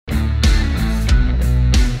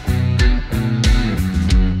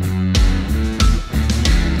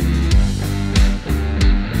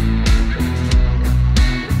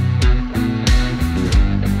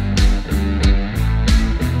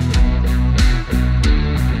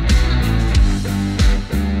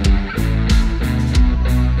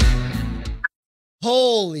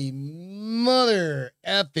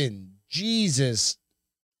effing Jesus.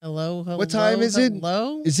 Hello. What time is it?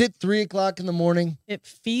 Hello? Is it 3 o'clock in the morning? It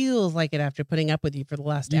feels like it after putting up with you for the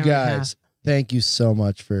last hour You and a half. guys, thank you so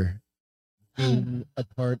much for being a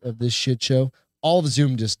part of this shit show. All of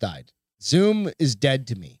Zoom just died. Zoom is dead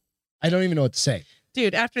to me. I don't even know what to say.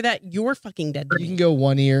 Dude, after that, you're fucking dead to You me. can go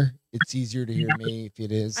one ear. It's easier to hear me if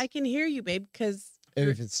it is. I can hear you, babe, because And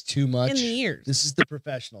if it's too much. in the ears. This is the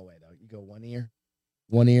professional way, though. You go one ear.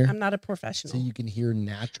 One ear. I'm not a professional. So you can hear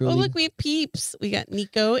naturally. Oh, look, we have peeps. We got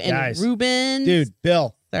Nico and Guys, Ruben. Dude,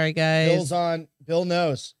 Bill. Sorry, guys. Bill's on. Bill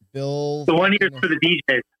knows. Bill. The one ear's for the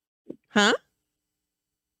DJs. Huh?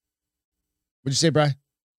 What'd you say, Brian?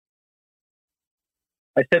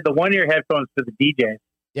 I said the one ear headphones for the DJs.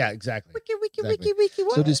 Yeah, exactly. Wiki.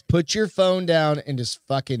 What? So just put your phone down and just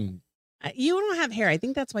fucking. You don't have hair. I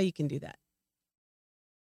think that's why you can do that.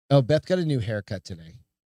 Oh, Beth got a new haircut today.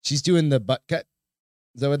 She's doing the butt cut.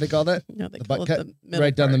 Is that what they call that? No, they The call butt it cut the middle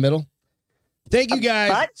right down the part. middle. Thank you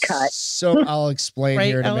guys. butt cut. So I'll explain Right,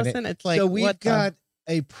 here in a Allison? minute. It's like, so we've what the- got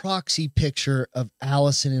a proxy picture of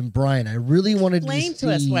Allison and Bryan. I really wanted Explain to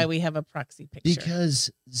to us see why we have a proxy picture.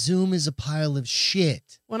 because Zoom is a pile of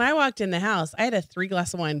shit, when I walked in the house, I had a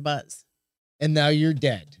 3-glass of wine buzz. and now you're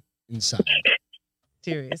dead inside.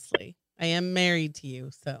 Seriously. I am married to you,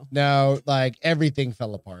 so. Now, like everything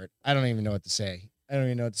fell apart. I don't even know what to say. I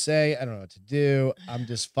don't know what to do. I'm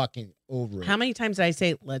just fucking over it. How many times did I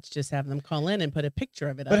say, let's just have them call in and put a picture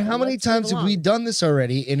of it up? But how and many let's move times have we along? done this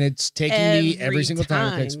already? And it's taking me every Every single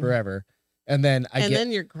time. It takes time. forever. And then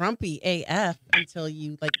then you're grumpy AF until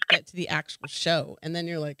you like get to the actual show. And then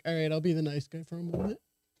you're like, all right, I'll be the nice guy for a moment.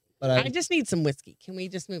 but I just need some whiskey. Can we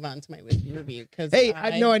just move on to my whiskey review? Because hey,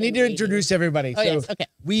 I need to introduce everybody. Oh, so yes. Okay.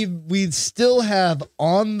 we still have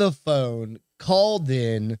on the phone, called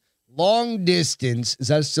in, long distance. Is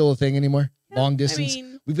that still a thing anymore? Yeah, Long distance. I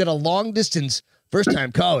mean, We've got a long distance, first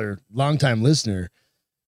time caller, long time listener,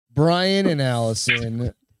 Brian and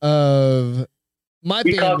Allison of My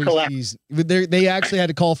We call Family collect. Season. They actually had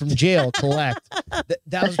to call from jail, collect.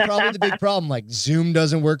 That was probably the big problem. Like Zoom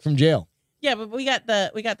doesn't work from jail. yeah, but we got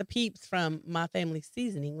the peeps from My Family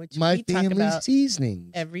Seasoning, which My we talk Family about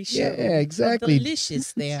Seasonings. every show. Yeah, How exactly.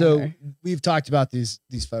 delicious they So are. we've talked about these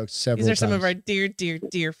folks several These are times. some of our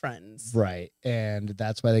dear friends. Right. And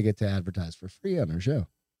that's why they get to advertise for free on our show.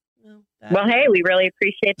 Well, hey, we really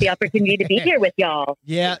appreciate the opportunity to be here with y'all.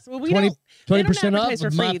 Yeah. So we 20, don't, they don't 20% off advertise for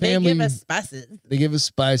of My free. They Family. give us spices. They give us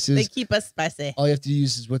spices. They keep us spicy. All you have to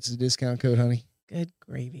use is what's the discount code, honey? Good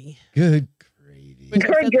gravy. Good gravy. Which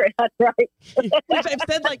I've said- Good, that's right. Which I've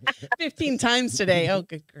said like 15 times today. Oh,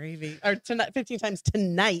 good gravy. Or tonight, 15 times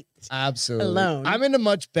tonight. Absolutely. alone. I'm in a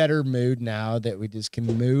much better mood now that we just can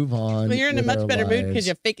move on. Well, you're in a with much our better mood because lives.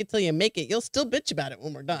 you fake it till you make it. You'll still bitch about it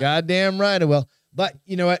when we're done. Goddamn right I will. But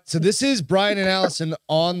you know what? So this is Brian and Allison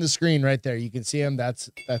on the screen right there. You can see them. That's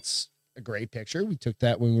a great picture. We took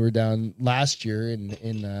that when we were down last year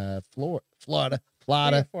in Florida. 3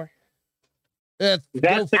 or 4. Is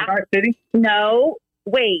that Cigar City? No,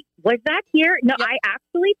 wait, was that here? No, Yeah. I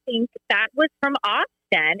actually think that was from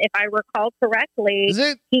Austin, if I recall correctly. Is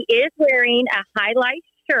it? He is wearing a highlight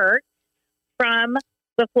shirt from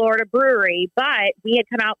the Florida brewery, but we had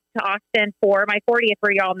come out to Austin for my 40th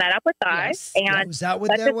where y'all met up with us. Yes. And Was that what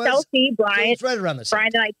that's that a was? selfie So Brian, it's right around the same. Brian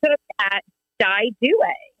and I took at Dai Due,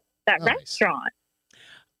 that Nice. restaurant.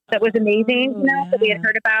 That was amazing, Oh, that we had yeah.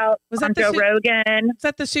 heard about Was on that the Joe Rogan. Is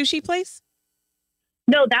that the sushi place?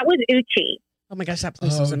 No, that was Uchi. Oh my gosh, that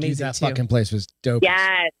place was Oh, dude, amazing that too. fucking place was dope. as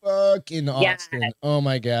Yes. fucking Yes. Austin. Oh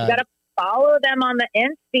my You god. gotta follow them on the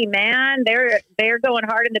Insta, man. They're going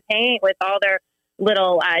hard in the paint with all their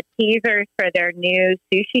little teasers for their new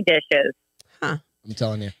sushi dishes. I'm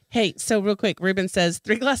telling you. Hey, so real quick, Ruben says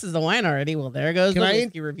 3 glasses of wine already. Well, there goes Can the I-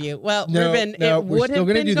 whiskey review. Well, No, Ruben, no, it we're would still have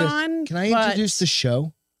gonna been do this. gone. Can I but- introduce the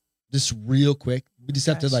show? Just real quick. We just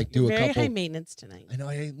have to Gosh, like do you're a very couple. high maintenance tonight. I know.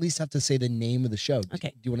 I at least have to say the name of the show. Okay.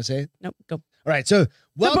 Do you want to say it? Nope, go. All right. So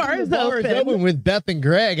welcome bar to is the bar is open. open with Beth and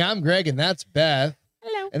Greg. I'm Greg, and that's Beth.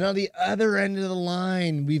 Hello. And on the other end of the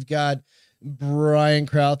line, we've got Brian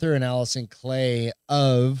Crowther and Allison Clay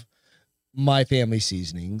of My Family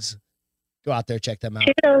Seasonings. Go out there, check them out.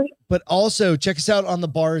 But also check us out on the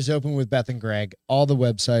Bar is Open with Beth and Greg. All the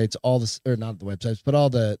websites, or not the websites, but all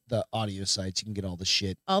the audio sites. You can get all the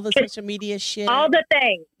shit. All the social media shit. All the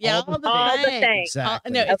things. yeah, all the All the things. things.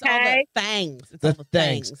 Exactly. No, it's all Okay. the things. It's The all the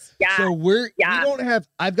things. things. Yeah. So we Yeah. don't have,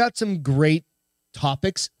 I've got some great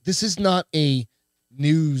topics. This is not a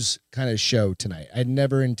news kind of show tonight. I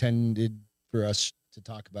never intended for us to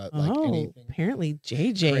talk about like Oh, anything. apparently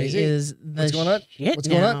JJ crazy. is the What's going on? shit What's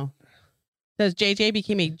going on? now. Says JJ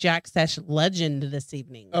became a Jack Sesh legend this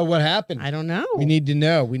evening. Oh, what happened? I don't know. We need to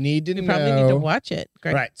know. We need to know. We probably need to watch it.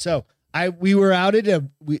 Greg. Right. So we were out at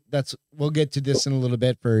we'll get to this in a little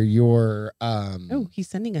bit for your Oh, he's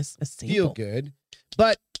sending us a sample. Feel good.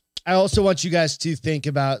 But I also want you guys to think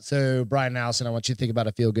about, so Brian and Allison, I want you to think about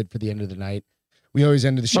a feel good for the end of the night. We always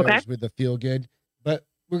end the shows with a feel good, but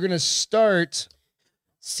we're going to start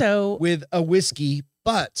with a whiskey.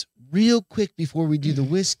 But real quick before we do the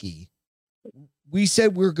whiskey, we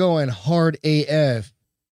said we're going hard AF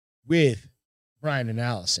with Brian and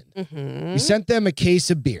Allison. Mm-hmm. We sent them a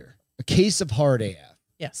case of beer, a case of hard AF.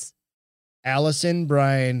 Yes. Allison,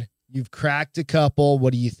 Brian, you've cracked a couple.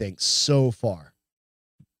 What do you think so far?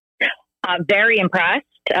 I'm very impressed.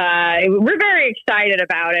 We're very excited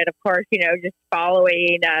about it. Of course, just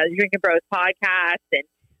following Drinking Bros podcast, and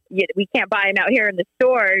we can't buy them out here in the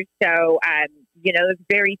stores. So, it's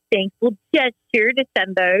very thankful gesture to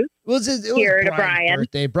send those here to Brian.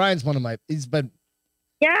 Birthday. Brian's he's been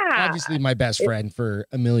obviously my best friend for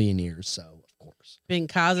a million years. So, of course, been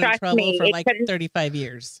causing trouble for like 35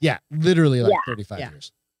 years. Yeah, literally 35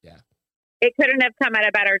 years. Yeah. It couldn't have come at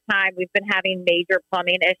a better time. We've been having major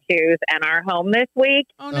plumbing issues in our home this week.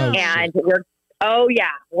 Oh, no. And we're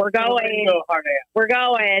going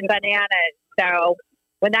bananas. So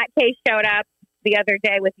when that case showed up the other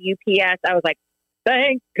day with UPS, I was like,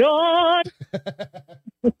 thank God.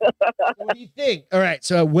 What do you think? All right.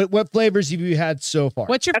 So what flavors have you had so far?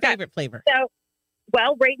 What's your favorite flavor? So,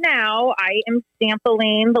 right now I am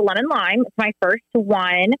sampling the lemon lime. It's my first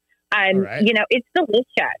one. Right. It's delicious.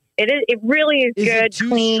 It really is good, it too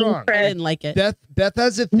clean, strong? crisp. I didn't like it. Beth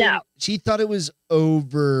has a thing. No. She thought it was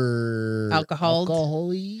over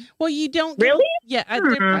alcohol-y. Well, you don't really.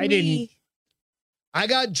 I didn't. I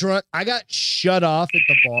got drunk. I got shut off at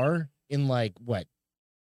the bar in a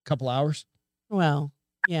couple hours. Well,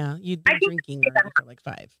 yeah, you'd been drinking already for like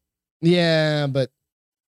 5. Yeah, but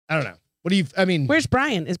I don't know. What do you? I mean, where's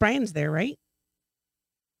Brian? Brian's there, right?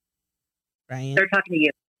 Brian, they're talking to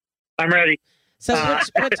you. I'm ready. So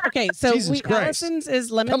okay. So Christ. Allison's is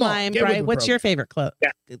lemon lime. Brian, what's your favorite color?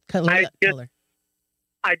 I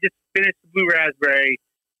just finished the blue raspberry.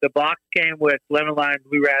 The box came with lemon lime,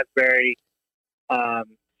 blue raspberry,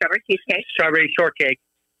 strawberry shortcake,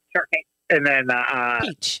 and then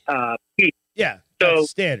peach. Peach. Yeah. So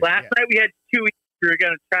standard, last night we had 2 each. We were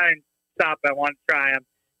gonna try and stop. I want to try them,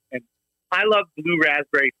 and I love blue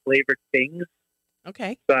raspberry flavored things.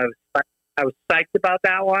 Okay. So I was psyched about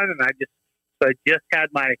that one, and I just had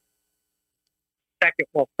my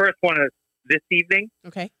first one is this evening.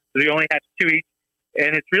 Okay. So we only had 2 each,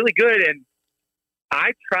 and it's really good. And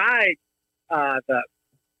I tried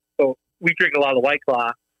so we drink a lot of White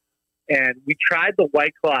Claw, and we tried the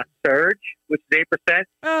White Claw Surge, which is 8%,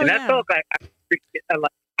 and that felt like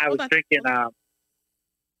I was drinking. Go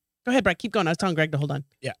ahead, Brett. Keep going. I was telling Greg to hold on.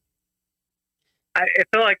 Yeah. It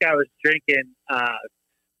felt like I was drinking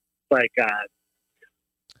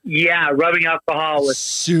rubbing alcohol with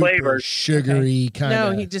super flavors. Sugary kind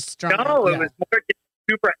of. No, he just strong. No, it was more just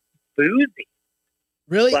super boozy.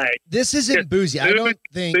 Really? This isn't boozy. I don't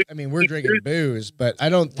think. Boozy. I mean, we're drinking booze, but I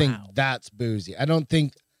don't think that's boozy. I don't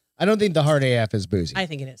think the hard AF is boozy. I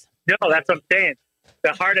think it is. No, that's what I'm saying.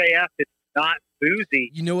 The hard AF is not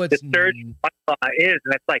boozy. You know what the Surge is,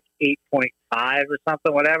 and that's like 8.5 or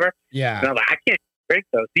something, whatever. Yeah. And I'm like, I can't drink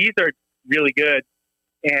those. These are really good,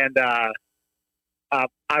 and I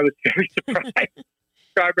was very surprised.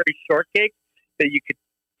 Strawberry shortcake that you could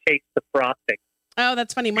taste the frosting. Oh,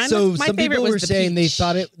 that's funny. My some favorite people was were the saying peach. they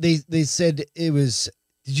thought it. They said it was.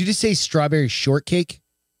 Did you just say strawberry shortcake?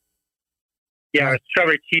 Yeah, or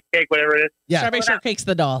strawberry cheesecake, whatever it is. Yeah, strawberry shortcake's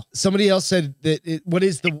the doll. Somebody else said that. What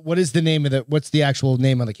is the name of the? What's the actual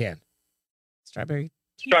name on the can? Strawberry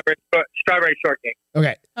shortcake.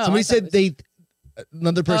 Okay. Oh, Somebody said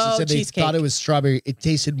Another person said they cheesecake. thought it was strawberry. It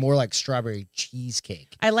tasted more like strawberry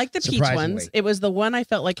cheesecake. I like the peach ones. It was the one I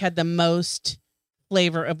felt like had the most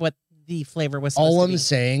flavor of what the flavor was supposed All to be. I'm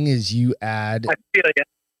saying is you add I feel you.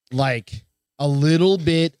 like a little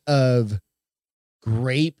bit of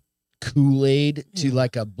grape Kool-Aid to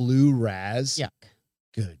like a blue raz. Yuck.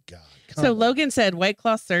 Good God. So Logan said White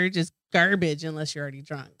Claw Surge is garbage unless you're already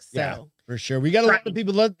drunk. So yeah, for sure. We got a lot of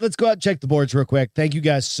people. Let's go out and check the boards real quick. Thank you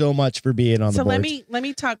guys so much for being on the boards. let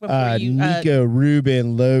me talk before you. Nico,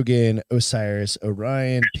 Ruben, Logan, Osiris,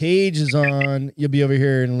 Orion, Paige is on. You'll be over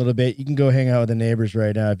here in a little bit. You can go hang out with the neighbors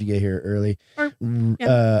right now if you get here early.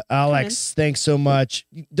 Alex, thanks so much.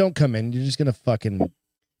 Don't come in. You're just gonna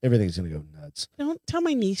everything's gonna go nuts. Don't tell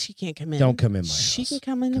my niece she can't come in. Don't come in my house. She can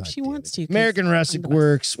come in if she wants to. American Rustic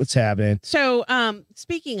Works. What's happening? So,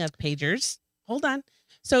 speaking of pagers, hold on.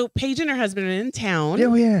 So Paige and her husband are in town.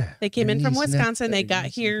 Oh yeah. They came in from Wisconsin. They got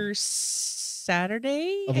niece here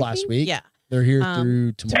Saturday of I last think? week. Yeah. They're here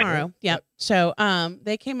through tomorrow. Yep. So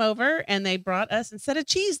they came over and they brought us, instead of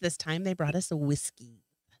cheese this time, they brought us a whiskey.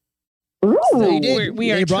 Ooh. So They did. we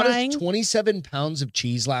They are brought trying. us 27 pounds of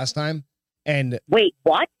cheese last time, and Wait,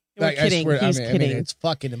 what? We're like, kidding. I He's mean, kidding. it's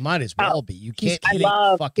fucking. It might as well be. You He's can't I eat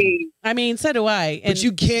love fucking. cheese. I mean, so do I. And But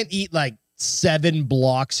you can't eat like 7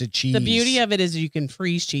 blocks of cheese. the beauty of it is you can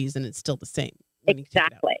freeze cheese and it's still the same. when you take it out.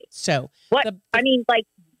 Exactly. So What? I mean, like,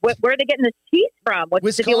 where are they getting the cheese from?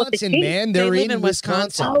 What's the deal with the Wisconsin, cheese? man. they They're live in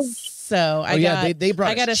Wisconsin. Oh. So they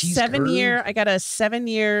brought I got a us cheese 7-year. curds. I got a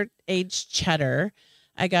 7-year aged cheddar.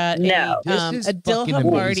 I got No. This is a dill fucking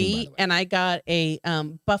amazing, by Havarti, the way. and I got a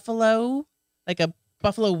buffalo, like a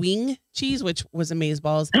buffalo wing cheese, which was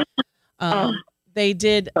amazeballs. They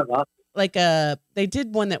did they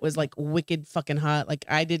did one that was like wicked fucking hot. Like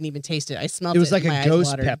I didn't even taste it. I smelled it. It was like and my a eyes ghost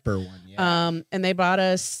watered. pepper one. Yeah. And they bought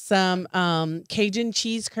us some Cajun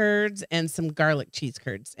cheese curds and some garlic cheese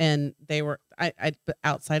curds, and they were I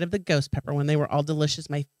outside of the ghost pepper one, they were all delicious.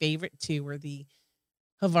 My favorite two were the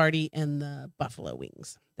Havarti and the buffalo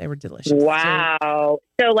wings. They were delicious. Wow.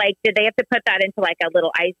 So, like, did they have to put that into like a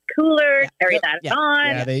little ice cooler, carry that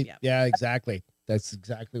on? Yeah, exactly. That's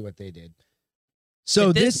exactly what they did. So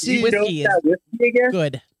But this is whiskey is Whiskey again?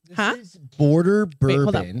 good. this Huh? is border Wait,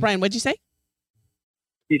 hold on, bourbon. Brian. What'd you say?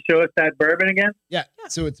 You show us that bourbon again? Yeah.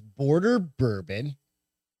 So it's border bourbon,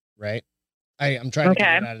 right? I'm trying to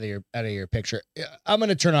get it out of your picture. I'm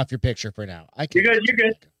gonna turn off your picture for now. I can. You're good. You're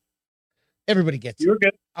good. Everybody gets. You're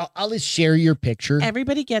good. I'll just share your picture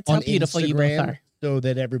Everybody gets how on beautiful you both Instagram are. so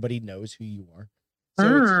that everybody knows who you are.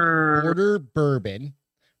 So it's border bourbon,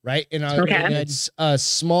 right? And, and it's a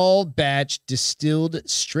small batch distilled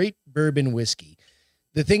straight bourbon whiskey.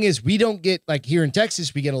 The thing is, we don't get like here in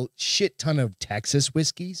Texas, we get a shit ton of Texas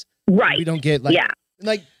whiskeys. Right. We don't get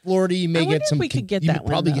like Florida. You may I wonder get some. if we could get you that one,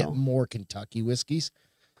 probably though. get more Kentucky whiskeys.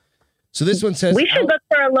 So this one says, We should look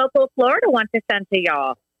for a local Florida one to send to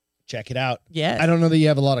y'all. check it out. Yes. I don't know that you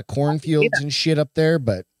have a lot of cornfields and shit up there,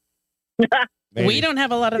 but maybe. We don't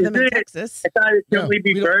have a lot of them in Texas. I thought it'd No, only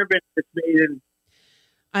be we don't- bourbon that's made in.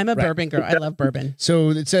 I'm a Right. bourbon girl. I love bourbon. So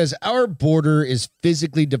it says our border is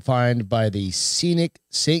physically defined by the scenic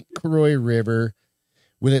St. Croix River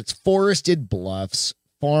with its forested bluffs,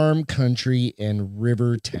 farm country, and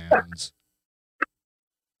river towns.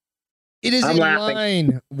 It is I'm a laughing.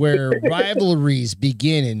 line where rivalries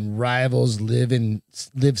begin and rivals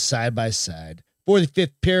live side by side.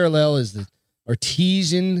 45th parallel is the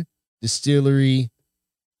artesian distillery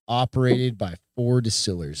operated by 4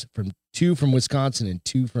 distillers, from 2 from Wisconsin and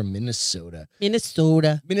 2 from Minnesota.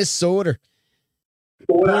 Minnesota.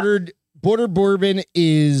 Border bourbon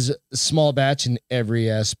is a small batch in every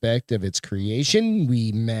aspect of its creation.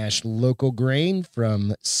 We mash local grain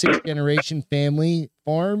from 6th generation family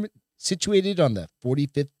farm situated on the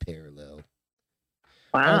 45th parallel.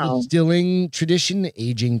 All Wow. distilling tradition,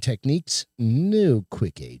 aging techniques, no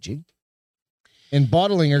quick aging, and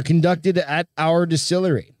bottling are conducted at our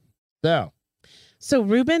distillery. So,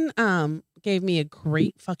 Ruben gave me a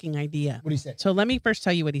great fucking idea. what do you say? So let me first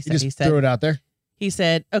tell you what he You said. just He throw said, it out there.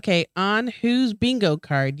 okay, on whose bingo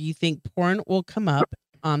card do you think porn will come up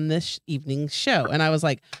on this evening's show? And I was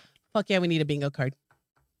like, fuck yeah, we need a bingo card.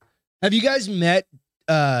 Have you guys met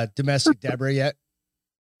Domestic Deborah yet?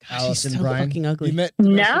 Gosh, Allison she's so Bryan? fucking ugly. You met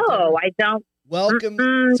Domestic Deborah? No, I don't. Welcome.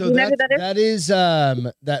 Mm-mm. So You know who that is? that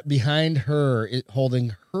is that behind her,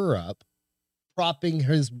 holding her up, propping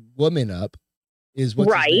his woman up, is what's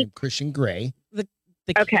his Right. name? Christian Gray.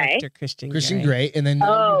 The Okay. character Christian Gray, and then now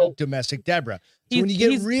you Oh. have Domestic Deborah. So He's- when you get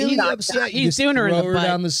he's- really he's not- upset, you he's just doing her in throw the her butt.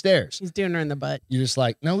 down the stairs. She's doing her in the butt. You're just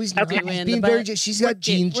like, no, he's not. Okay. He's In being the very. butt. She's got Work it,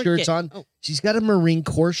 jean work shirts it. on. Oh, She's got a Marine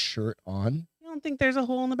Corps shirt on. you don't think there's a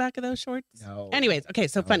hole in the back of those shorts? No. Anyways, okay,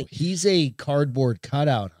 so No, funny. He's a cardboard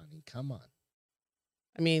cutout, honey. Come on.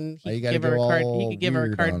 I mean, Why he you could gotta give her a go card. all He could give her a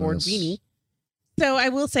weird on cardboard us? weenie. So I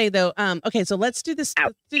will say though, okay, so let's do this. Ouch.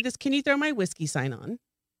 Let's do this. Can you throw my whiskey sign on?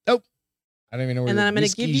 I don't even know where And then your I'm gonna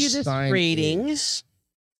whiskey give you this sign rating. is.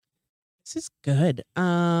 This is good.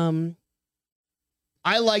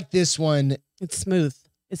 I like this one. It's smooth.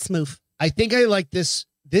 It's smooth. I think I like this.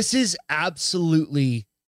 This is absolutely,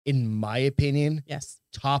 in my opinion, Yes.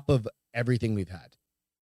 top of everything we've had.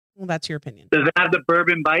 Well, that's your opinion. Does it have the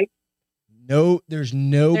bourbon bite? No, there's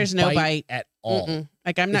no bite. at all. Mm-mm.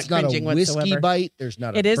 Like I'm not It's not a cringing whiskey whatsoever. bite. There's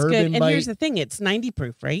not It a is bourbon good. And bite. here's the thing: it's 90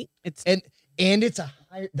 proof, right? It's and it's a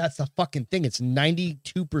higher. That's the fucking thing. It's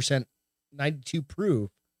 92%, 92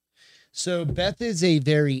 proof. So Beth is a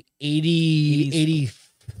very 80, 80s.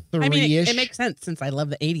 3-ish. I mean, it makes sense since I love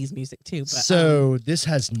the 80s music too. But, so this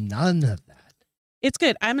has none of that. it's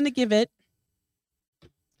good. I'm going to give it.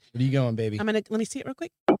 What are you going, baby? Let me see it real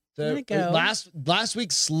quick. So, I'm gonna go. last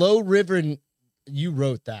week, Slow River, and you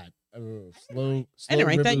wrote that. Slow I didn't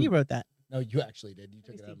write River, that. You wrote that. No, you actually did. You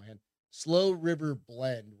took it out of my hand. Slow River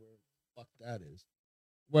Blend, where the fuck that is,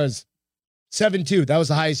 was 7.2. That was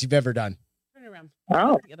the highest you've ever done. Turn it around.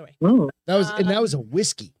 Oh. The other way. That was, and that was a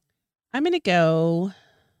whiskey. I'm going to go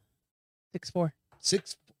 6.4.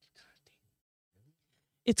 6.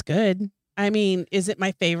 It's good. I mean, is it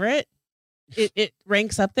my favorite? It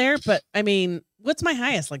ranks up there, but I mean, what's my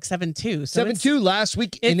highest? Like 7.2. So 7.2 last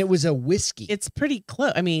week, and it was a whiskey. It's pretty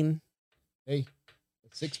close. I mean, hey,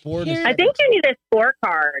 6.4. I think you need a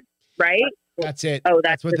scorecard, right? That's it. Oh,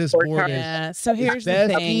 that's what the this board scorecard. is. yeah. So here's the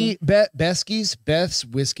thing. Beth's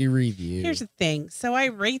whiskey review. Here's the thing. So I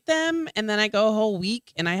rate them, and then I go a whole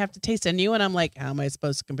week, and I have to taste a new one. I'm like, how am I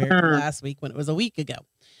supposed to compare it to last week when it was a week ago?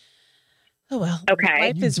 Oh well. Okay.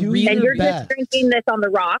 Life is You really And you're bad. just drinking this on the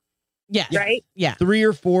rocks, yeah. right? Yeah. 3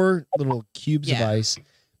 or 4 little cubes of Yeah. ice,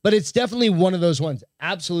 but it's definitely one of those ones.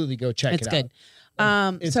 Absolutely, go check It's it good.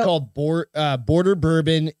 out. It's so, called Border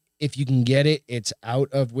Bourbon. If you can get it, it's out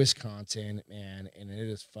of Wisconsin, man, and it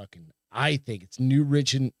is fucking. I think it's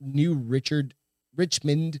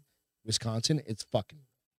Richmond, Wisconsin. It's fucking.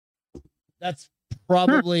 That's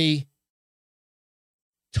probably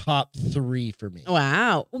top 3 for me.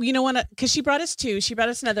 Wow. Well, you know what? Because she brought us 2. She brought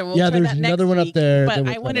us another one. Yeah, try there's that another next one up week, there that But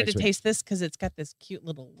we'll I try wanted to next week. taste this because it's got this cute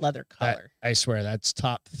little leather collar. I swear that's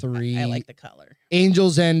top 3. I like the color.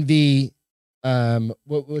 Angel's Envy.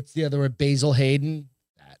 What's the other one? Basil Hayden.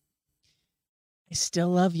 I still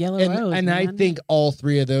love Yellow Rose. And I man. think all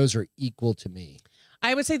 3 of those are equal to me.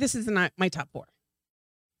 I would say this is my top 4.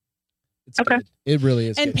 It's Okay. good. It really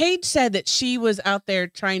is. And good. Paige said that she was out there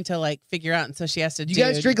trying to like figure out, and so she has to. Do you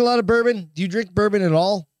guys drink a lot of bourbon? Do you drink bourbon at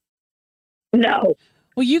all? No.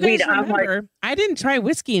 Well, you guys I'm like- remember, I didn't try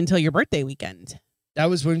whiskey until your birthday weekend That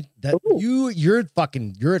was when Ooh. you're at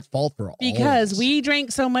fault for all because this. we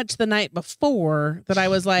drank so much the night before that I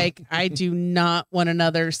was like, I do not want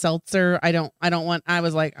another seltzer. I don't want. I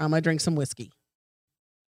was like, I'm gonna drink some whiskey.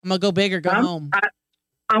 I'm gonna go big or go home.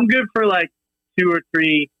 I'm good for like 2 or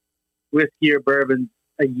 3 whiskey or bourbons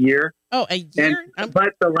a year. Oh, a year?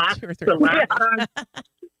 But the last 2 or 3.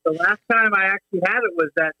 the last time I actually had it was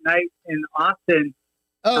that night in Austin.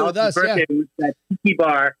 Oh, with us, Allison's yeah. birthday, it was that tiki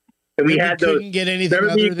bar, and we had those. couldn't get anything There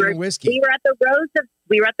would other be than great- whiskey. We were at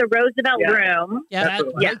the Roosevelt Yeah. room. Yeah. That's what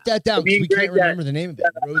it was. Write that down because we Greg, can't remember the name of it.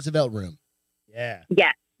 Roosevelt Room. Yeah.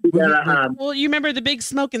 Yes. We got a, Well, you remember the big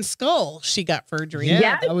smoking skull she got for a drink? Yeah,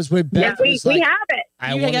 Yes. that was when Beth Yes, we was like, have it.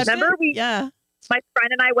 I You want got to. it? Remember we- Yeah. My friend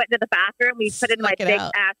and I went to the bathroom. We put it in my Snuck it big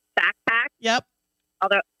out. ass backpack. Yep.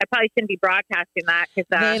 Although I probably shouldn't be broadcasting that because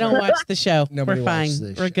They don't watch the show. Nobody We're fine. watches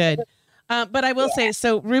this We're show. good. But I will say,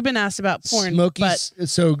 so Ruben asked about porn. Smoky. But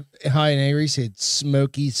So High and Angry said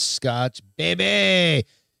smoky Scotch, baby.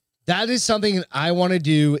 That is something that I want to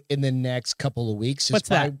do in the next couple of weeks. Just What's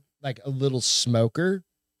that? buy, like a little smoker.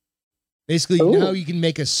 Basically, you know how you can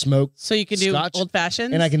make a smoke, so you can do Scotch, old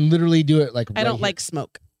fashions. and I can literally do it like. I right don't here. like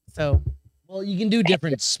smoke. So Well, you can do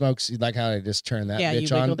different smokes. Like how I just turned that Yeah, you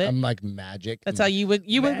bitch on. wiggled it. I'm like magic. that's how you wiggle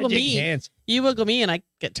Magic me. hands. You wiggle me, and I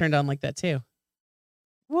get turned on like that too.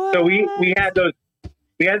 What? so we had those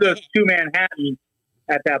 2 Manhattans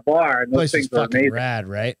at that bar, and those Place is things were fucking amazing. rad,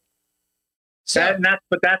 right? So,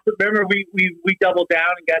 That's remember we doubled down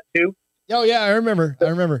and got 2. oh yeah, I remember.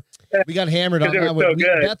 We got hammered on 'Cause they were that one. so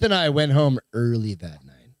good. Beth and I went home early that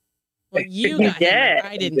night. Well, you You got did. hammered.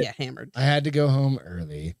 I didn't get hammered. I had to go home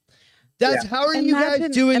early. That's how are you guys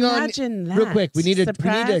Imagine- doing on? imagine Real that. quick, we need to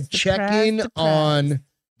Surprise, check surprise, in surprise. on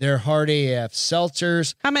their Hard AF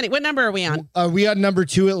seltzers. How many? What number are we on? Are we on number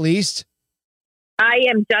 2 at least? I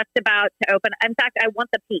am just about to open. In fact, I want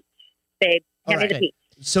the peach, babe. Hand me Alright. the peach.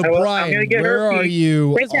 So I'm Brian, gonna get her where are piece.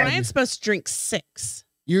 you? Right there. on- Brian's supposed to drink 6.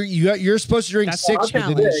 You're supposed to drink That's 6 the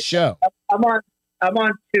for this challenge. show. I'm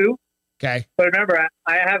on 2, Okay. but remember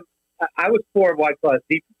I was 4 White Claws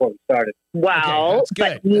deep before we started. Wow. Okay, that's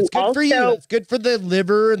good. But you That's good also, for you. That's good for the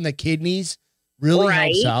liver and the kidneys. Really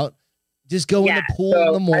helps Right. out. Just go in Yeah. the pool So,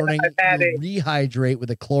 in the morning, I've had you'll rehydrate with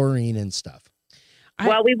the chlorine and stuff.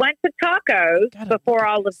 well, we went to tacos Gotta- before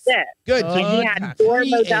all of this. Good. Oh, So And you he had God. 4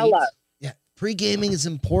 pre-ate. Modelo's. Yeah, pre-gaming is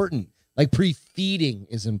important. Like pre-feeding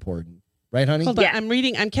is important, right, honey? Hold on. Yeah.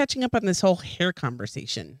 I'm catching up on this whole hair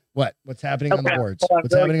conversation. What's happening on the Okay. boards? Hold on,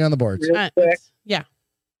 What's really- happening on the boards? Real quick, Yeah.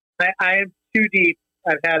 I am 2 deep.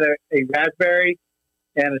 I've had a raspberry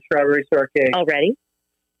and a strawberry shortcake. Already?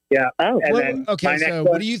 Yeah. Oh. And Well, then okay, my next so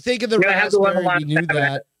one- what do you think of the We're gonna have the one raspberry? We on knew the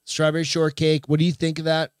that. strawberry shortcake. What do you think of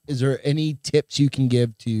that? Is there any tips you can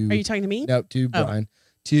give to? Are you talking to me? No, to Brian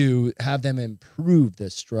to have them improve the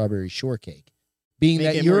strawberry shortcake. Being Make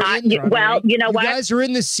that it you're more in, well, you know you what? guys are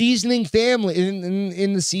in the seasoning family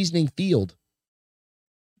in the seasoning field.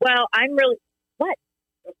 Well, I'm really what?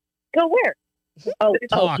 Go where? Oh,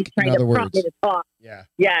 Talk, he's in trying other to prompt me words. to talk. Yeah.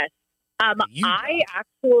 Yes. You I talk.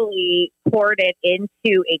 actually poured it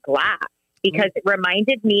into a glass because it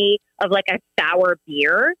reminded me of like a sour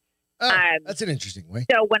beer. Oh, that's an interesting way.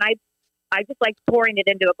 So when I just like pouring it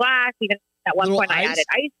into a glass. Even at one Little point, I ice? added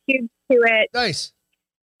ice cubes to it. Nice.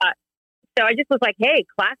 So I just was like, "Hey,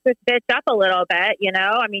 class this bitch up a little bit." You know,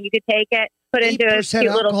 I mean, you could take it, put it into a 8% cute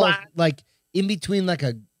little alcohol, glass. like in between like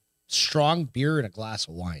a strong beer and a glass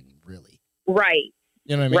of wine, really. Right.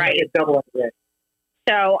 You know what I mean? Right. It's double it.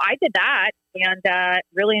 So I did that and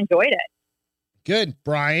really enjoyed it. Good,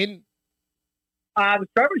 Brian. The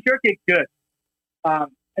strawberry shortcake's good.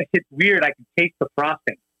 It's weird. I can taste the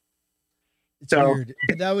frosting. It's So- weird,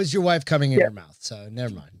 but that was your wife coming in your mouth, so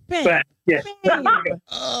never mind. Babe, But yeah, babe.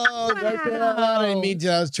 Oh, Wow. I didn't mean to.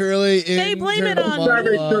 I was truly They blame it on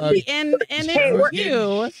monologue. and Hey, it's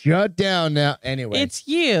you. Shut down now. Anyway, It's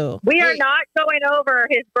you. We are Hey. not going over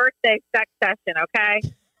his birthday sex session, okay?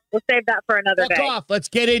 We'll save that for another fuck day. off. Let's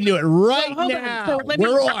get into it right Well, hold on. now. So let me-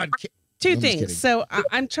 We're on. Two I'm just things. kidding. So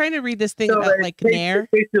I'm trying to read this thing so about like Nair.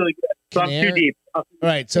 It's really good. So I'm Nair? too deep. All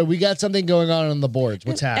right, so we got something going on the boards.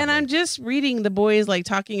 What's happening? And I'm just reading the boys like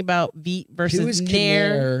talking about Veet Who versus is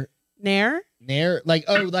Nair. Nair? Nair? Like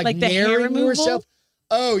Like the hair nairing removal? yourself?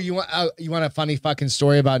 Oh, you want a funny fucking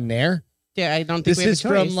story about Nair? Yeah, I don't think This we have is a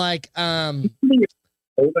choice. from like Hold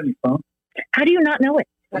on your phone. How do you not know it?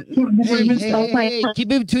 hey, keep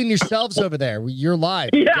it between yourselves over there. You're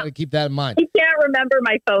live. You Yeah. gotta keep that in mind. He can't remember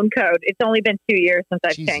my phone code. It's only been 2 years since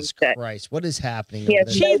I've Jesus changed it. Christ, what is happening? He over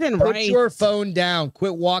has there? Cheese and Put rice. your phone down.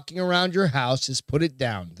 Quit walking around your house. Just put it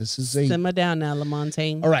down. This is a. Simmer down now,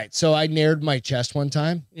 Lamontagne. All right, so I nared my chest one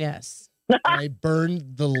time. Yes. And I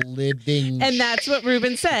burned the living. And that's what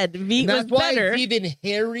Ruben said. Veet And was that's why better. it's even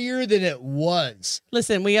hairier than it was.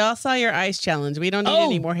 Listen, we all saw your ice challenge. We don't need Oh.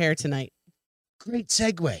 any more hair tonight. Great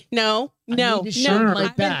segue. No, I no, need to show no. my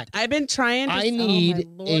back. I've been trying to. I need oh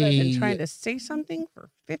my Lord, I've been a- trying to say something for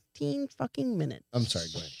 15 fucking minutes. I'm sorry.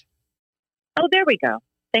 Go ahead. Oh, there we go.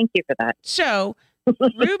 Thank you for that. So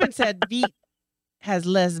Ruben said Veet has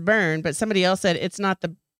less burn, but somebody else said it's not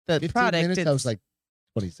the 15 product. minutes. It's, That was like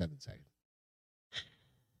 27 seconds.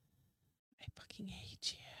 I fucking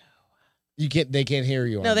hate you. You can't. They can't hear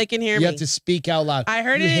you. No, they can hear You me. have to speak out loud. I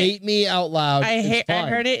heard you it. hate me out loud. I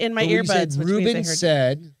heard it in my But when you said earbuds. Which Ruben means I heard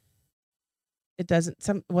said. it doesn't.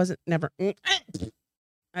 Some wasn't never.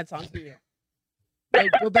 That's on you.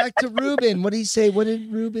 Go back to Ruben. What did he say? What did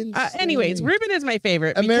Ruben say? Anyways, Ruben is my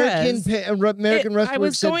favorite. American because American I Wrestler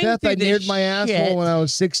was said, going Beth, I through nared this my asshole shit. when I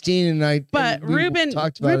was 16, and But and we Ruben,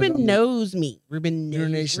 talked about it on Ruben the- knows me. Ruben Your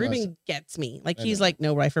knows. nation loves Ruben gets me. Like I he's know. like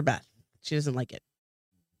no right for Beth. She doesn't like it.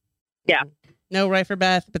 Yeah. No right for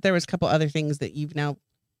Beth. But there was a couple other things that you've now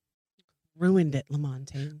ruined it,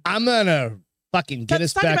 Lamontagne. I'm gonna fucking get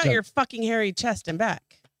Let's us talk back about up. your fucking hairy chest and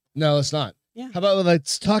back. No, it's not. Yeah. How about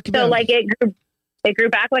let's talk about So, like, it grew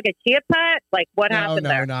back like a chia pet? Like, what happened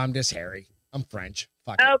there? No, I'm just hairy. I'm French.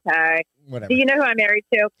 Fuck it. Okay. Whatever. Do you know who I'm married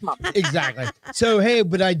to? Come on. Exactly. So, hey,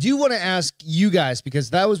 but I do want to ask you guys, because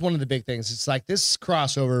that was one of the big things. It's like this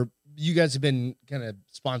crossover, you guys have been kind of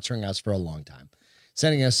sponsoring us for a long time,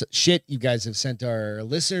 sending us shit. You guys have sent our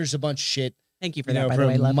listeners a bunch of shit, Thank you for you that, know, by the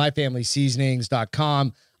way, from love.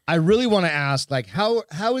 myfamilyseasonings.com. I really want to ask, like, how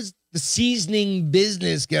is the seasoning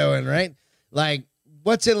business going, right? Like,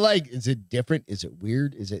 what's it like? Is it different? Is it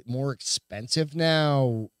weird? Is it more expensive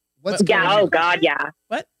now? What's going Yeah. on? Oh, God. Yeah.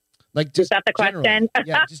 Like, just that the generally. question?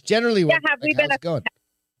 Yeah, just generally. Yeah, what, have like, we been how's it going?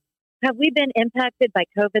 Have we been impacted by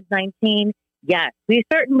COVID-19? Yes, we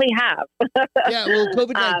certainly have. Yeah, well,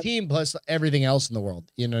 COVID-19 plus everything else in the world,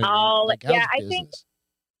 you know. All- like, how's yeah, I think- business?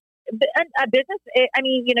 A business, I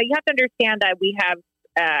mean, you know, you have to understand that we have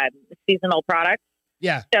seasonal products.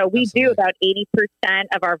 Yeah, So we do Absolutely. about 80%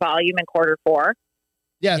 of our volume in quarter four.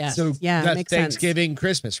 yeah. Yes. So Yeah, that's makes sense. Thanksgiving,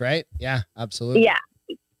 Christmas, right? Yeah, absolutely. Yeah,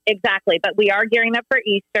 exactly. But we are gearing up for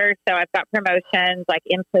Easter. So I've got promotions like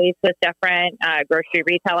in place with different grocery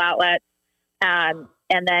retail outlets.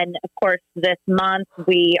 And then, of course, this month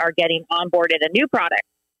we are getting onboarded a new product.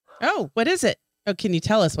 Oh, what is it? Oh, can you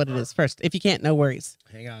tell us what it is first? If you can't, no worries.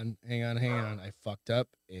 Hang on. I fucked up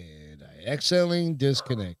and I accidentally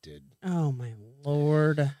disconnected. Oh my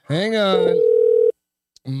Lord. Hang on.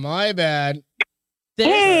 My bad.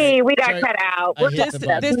 Hey, we got cut out. This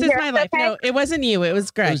is my life. Okay? No, it wasn't you. It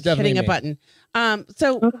was Greg hitting a button.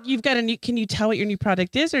 So you've got a new. Can you tell what your new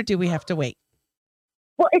product is, or do we have to wait?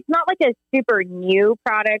 Well, it's not like a super new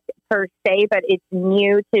product per se, but it's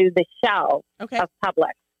new to the shelf of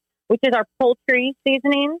Publix, which is our poultry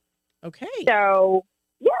seasoning. Okay. So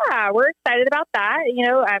yeah, we're excited about that. You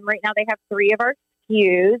know, right now they have 3 of our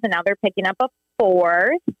SKUs, and now they're picking up a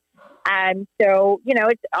 4th. So, you know,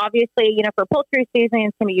 it's obviously, you know, for poultry seasoning,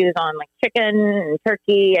 it's going to be used on like chicken and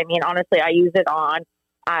turkey. I mean, honestly, I use it on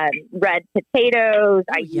red potatoes.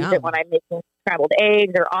 I use it when I'm making scrambled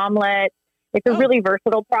eggs or omelets. It's a really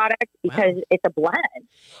versatile product because it's a blend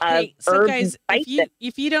of so guys,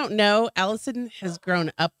 if you don't know, Allison has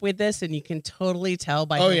grown up with this, and you can totally tell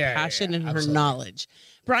by her passion and her knowledge.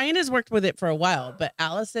 Bryan has worked with it for a while, but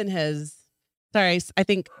Allison has. Sorry, I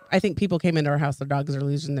think people came into our house. Their dogs are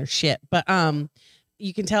losing their shit, but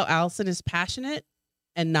you can tell Allison is passionate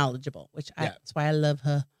and knowledgeable, that's why I love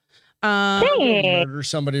her. Murder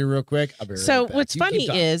somebody real quick. I'll be right back. What's funny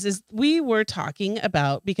is we were talking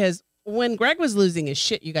about, because when Greg was losing his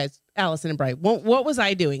shit, you guys, Allison and Bryan, what was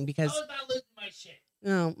I doing? Because I was not losing my shit.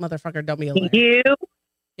 Oh, motherfucker, don't be a liar.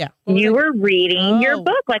 You were reading your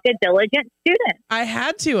book like a diligent student. I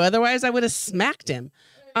had to, otherwise I would have smacked him.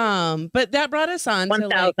 But that brought us on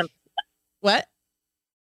 1,000. What?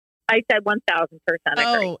 I said 1,000%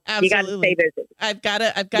 agree. Oh, absolutely. You got to stay busy. I've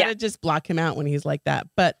got to just block him out when he's like that.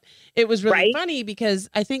 But it was really funny because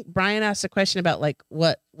I think Bryan asked a question about like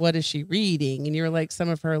what is she reading, and you're like some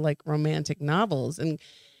of her like romantic novels, and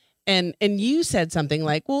you said something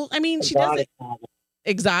like, well, I mean, she doesn't.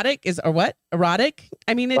 Exotic is or what? Erotic?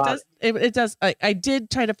 I mean, it does. It does. I did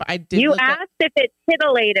try to. I did. You asked if it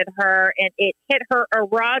titillated her, and it hit her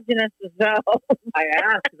erogenous zone. I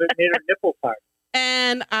asked if it made her nipple hard.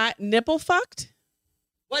 And I nipple fucked.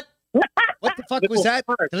 What? What the fuck was that?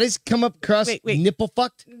 Did I just come up across nipple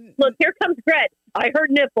fucked? Look, here comes Greg. I heard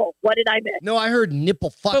nipple. What did I miss? No, I heard nipple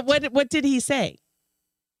fucked. But what did he say?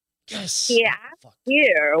 Yes. He asked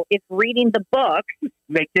you if reading the book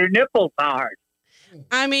make your nipples hard.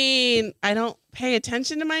 I mean, I don't pay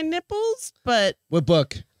attention to my nipples, but what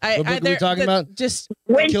book? What book are we talking about? Just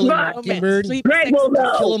Kill a Mockingbird. Greg will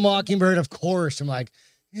know. Kill a Mockingbird, of course. I'm like,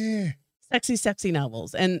 sexy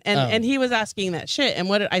novels, and he was asking that shit, and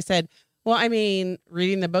what I said. Well, I mean,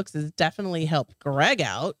 reading the books has definitely helped Greg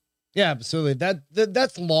out. Yeah, absolutely.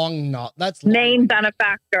 That's long. That's main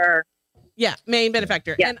benefactor. Yeah, main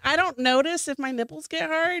benefactor. Yeah. And I don't notice if my nipples get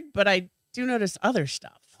hard, but I do notice other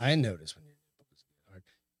stuff. I notice when your nipples get hard.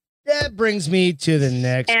 That brings me to the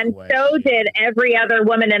next and question. So did every other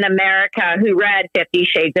woman in America who read 50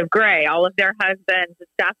 Shades of Grey. All of their husbands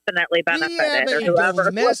definitely benefited. Yeah, but whoever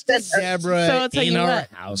domestic Deborah so I'll tell in you our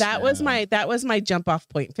what, house. That was my jump off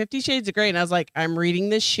point. 50 Shades of Grey, and I was like, I'm reading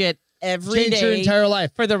this shit every Changed day your entire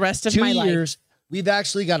life for the rest of 2 my years. life. We've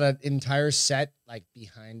actually got an entire set like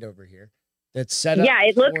behind over here that's set up. Yeah,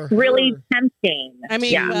 it looks really tempting. I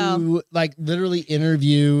mean, to, like literally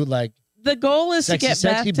interview like the goal is sexy, to get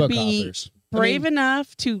Beth to be authors. brave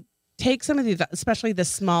enough to take some of these, especially the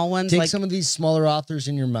small ones. Take like, some of these smaller authors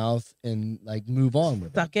in your mouth and like move on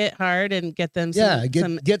with suck it hard and get them.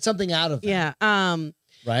 Get something out of them. Yeah.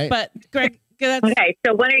 Right. But Greg, okay.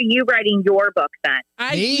 So when are you writing your book then?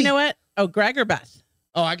 Me? You know what? Oh, Greg or Beth?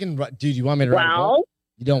 Oh, I can. Dude, you want me to write a book?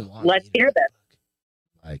 You don't want. Let's hear this.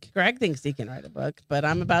 Like Greg thinks he can write a book, but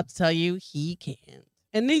I'm about to tell you he can't,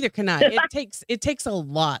 and neither can I. It takes a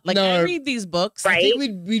lot. Like I read these books. Right? I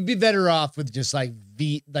think we'd be better off with just like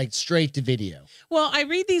straight to video. Well, I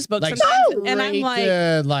read these books like sometimes, and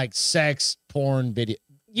I'm like sex porn video.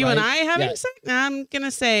 You and I having sex? I'm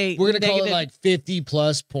gonna say we're gonna call it like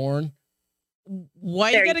 50+ porn.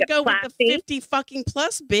 Why you gotta go with the 50 fucking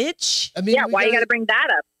plus, bitch? I mean, why you gotta bring that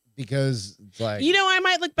up? Because it's like, you know, I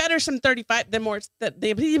might look better some 35 than more.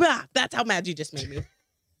 That's how mad you just made me.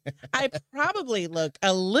 I probably look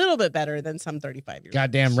a little bit better than some 35-year-olds.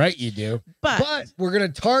 Goddamn right you do. But we're gonna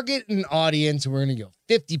target an audience, and we're gonna go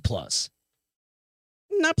 50+.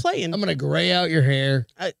 I'm not playing. I'm gonna gray out your hair.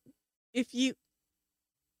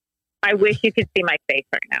 I wish you could see my face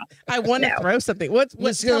right now. I want to throw something. What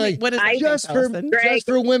is just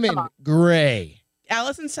for women? Gray.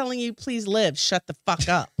 Allison's telling you, please live. Shut the fuck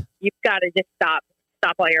up. You've got to just stop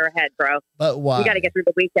while you're ahead, bro. But why? You got to get through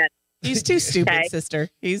the weekend. He's too stupid, sister.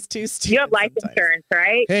 He's too stupid. You have life insurance,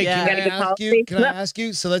 right? Hey, yeah. Can I ask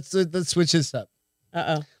you? So let's switch this up.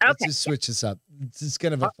 Okay. Let's just switch this up. It's just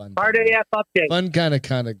kind of a fun. Hard AF update. Fun kind of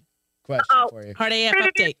question for you. Hard AF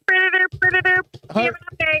update.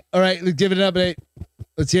 All right, let's give it an update.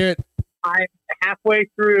 Let's hear it. I'm halfway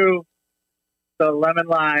through the lemon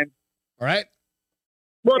lime. All right.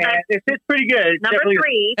 Well, it's pretty good. It's number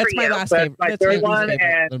 3 for That's my you. last That's favorite. my That's my third least one,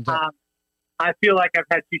 favorite. and I feel like I've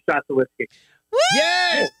had 2 shots of whiskey.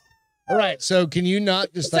 Yes. All right. So can you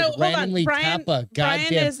not just like So, hold on. randomly Brian- tap a Brian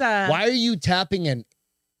goddamn? is, why are you tapping an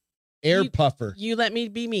air puffer? You let me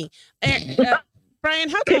be me. Brian,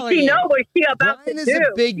 how Because tall are she you? knows what she about Brian to is do.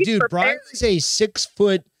 a big She's dude. prepared. Brian is a 6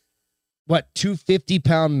 foot,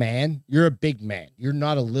 250-pound man. You're a big man. You're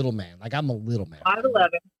not a little man. Like I'm a little man. 5'11".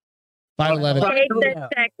 5'11". Take this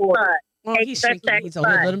next foot. Well, Take he's the shrinking. sex He's butt.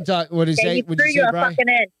 older. Let him talk. What did he say? He What threw did you you say, a Brian? fucking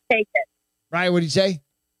inch. Take it. Brian, what did you say?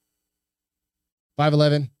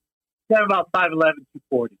 5'11". I'm about 5'11",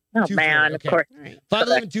 240. Oh, 240, man, okay. of course. All right.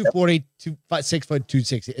 5'11", 240, 6 foot,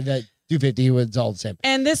 260. That 250 was all the same.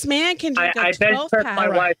 And this man can drink I a bench 12 press pack. my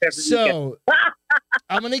wife every weekend. So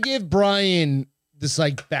I'm gonna give Brian this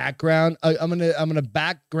like background. I'm gonna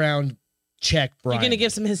background check Brian. You're gonna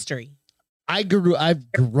give some history. I've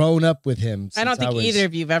grown up with him. Since I don't think was either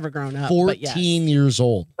of you've ever grown up. 14 but yes. years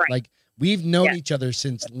old. Right. Like we've known Yeah. each other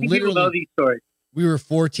since People know literally these stories. we were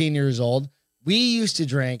 14 years old. We used to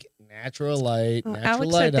drink natural light, Oh, natural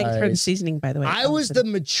Alex light said thanks for the ice. seasoning, by the way. I was the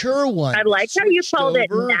Allison. mature one. I like how you Switched called it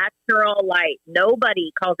over. natural light.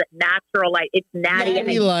 Nobody calls it natural light. It's natty.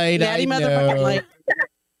 Natty light. Natty I motherfucking know. light.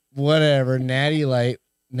 Whatever, natty light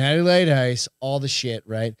ice, all the shit,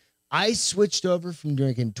 right? I switched over from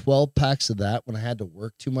drinking 12 packs of that when I had to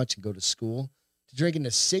work too much and go to school to drinking a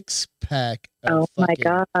 6-pack of Oh, my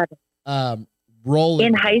fucking, God. rolling.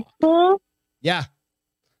 In high school? Yeah,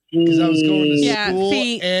 because I was going to Yeah, school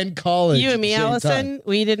see, and college. You at and the me, same Allison, time.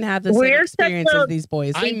 we didn't have the same We're such experience as little- these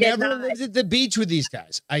boys. I We did never not. lived at the beach with these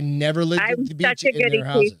guys. I never lived I'm at the beach such a in goody their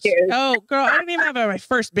houses. two-shoes. Oh, girl, I didn't even have my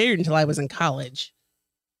first beer until I was in college.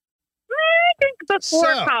 I think before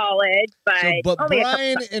So- college, but, So, but only a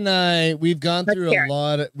Brian couple and I, we've gone Let's through hear a it.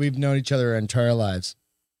 lot. We've known each other our entire lives.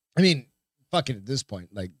 I mean, fuck it at this point.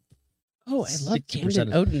 Like, Oh, I love 60% Camden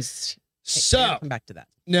of- Odin's. so come back to that.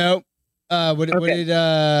 no. What Okay.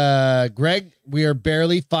 did Greg? We are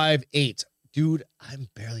barely 5'8". Dude, I'm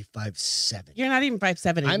barely 5'7". You're not even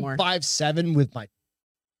 5'7" anymore. I'm 5'7" with my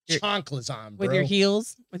You're- chanclas on, bro. with your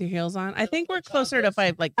heels on. I think we're closer to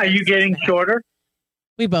 5. Like, Are you 5'6" getting and a half. shorter?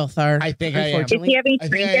 We both are. I think I am. Is unfortunately. he having I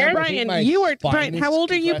think I am. treatment? I think my Brian, you were spine Brian. is How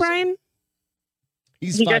old are you, compressing. Brian?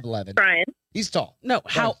 He's He just- 5'11". Brian. He's tall. No,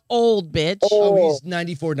 how Right. old, bitch? Oh. Oh, he's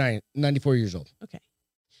 94 years old.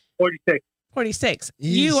 46. 46.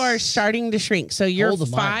 He's- You are starting to shrink. So you're Old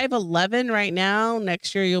am I? 5'11" right now.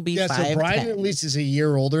 Next year you'll be Yeah, 5'10". so Brian at least is a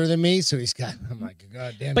year older than me, so he's got. I'm like,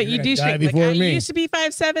 God damn. But you're you do gonna die shrink. Like, before I me. used to be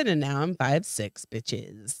 5'7" and now I'm 5'6",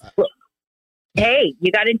 bitches. Hey,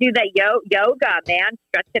 you got to do that yoga, man.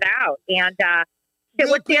 Stretch it out. And Real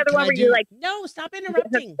what's the quick, other can one I where do- you like, No, stop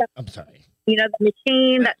interrupting. I'm sorry. you know, the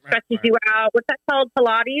machine that stretches you out? What's that called?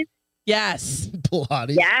 Pilates? Yes.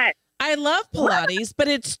 Pilates. Yes. I love Pilates, but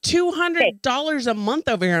it's $200 a month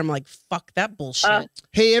over here. I'm like, fuck that bullshit.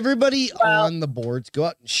 Hey, everybody Well- on the boards, go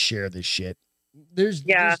out and share this shit. There's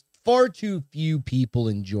Yeah. far too few people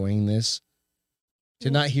enjoying this to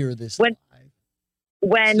not hear this When- live.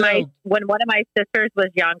 When So- when one of my sisters was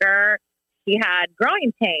younger, she had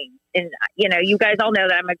growing pains, and you know, you guys all know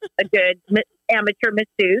that I'm a good amateur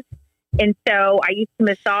masseuse, and so I used to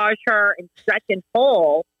massage her and stretch and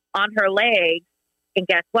pull on her legs, and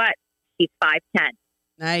guess what? She's 5'10".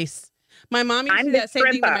 Nice. My mom used to I'm do the that same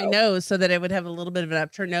thing with my shrimpo. nose so that it would have a little bit of an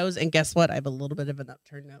upturned nose. And guess what? I have a little bit of an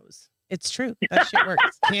upturned nose. It's true. That shit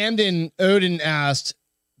works. Camden Odin asked,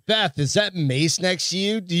 Beth, is that mace next to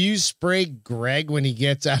you? Do you spray Greg when he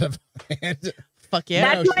gets out of hand? Fuck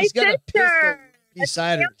yeah. That's my she's got a pistol sister.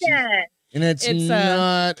 beside her. Camden. And it's It's,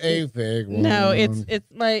 not a fake one. No, it's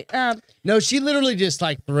my No, she literally just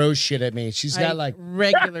like throws shit at me. She's got like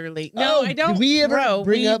regularly. No, Oh, I don't. Did we ever bro,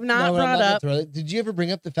 bring we've up? not no, I'm brought gonna up. throw it. Did you ever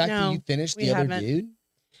bring up the fact that No, you finished we the other haven't. dude?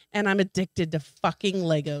 And I'm addicted to fucking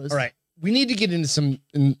Legos. All right, we need to get into some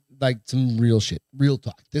real shit, real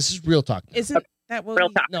talk. This is real talk. now. Isn't that what Real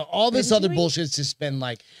we- talk. No, all this Been other doing? bullshit's just been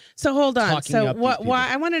like, So hold on. talking So up these what? Why?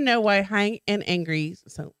 people. I want to know why High and Angry.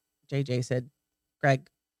 So JJ said, Greg.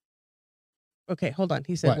 Okay, hold on.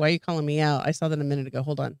 He said, What? "Why are you calling me out?" I saw that a minute ago.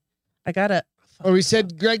 Hold on. I gotta. or we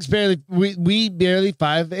said Greg's barely, we barely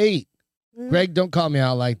 5'8". Greg, don't call me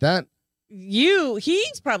out like that.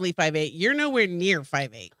 He's probably 5'8". You're nowhere near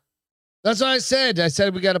 5'8". That's what I said. I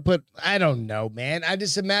said we got to put. I don't know, man. I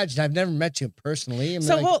just imagine. I've never met you personally.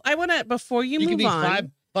 So like, hold. I want to before you you can move be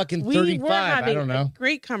on. fucking We 35. were having I don't know. a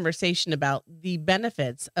great conversation about the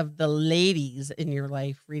benefits of the ladies in your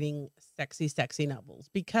life reading sexy novels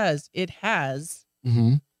because it has.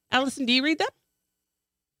 Mm-hmm. Allison, do you read them?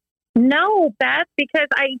 No, Beth, because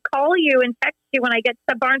I call you and text you when I get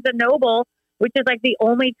to Barnes and Noble which is like the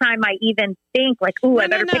only time I even think like, ooh, I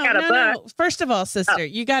better pick out a book. No. First of all, sister,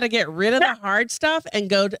 you got to get rid of the hard stuff and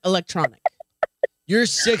go to electronic. You're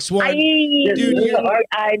 6'1". Dude,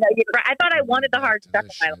 I know. I thought I wanted the hard stuff in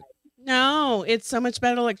my life. No, it's so much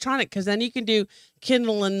better electronic because then you can do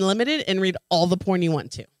Kindle Unlimited and read all the porn you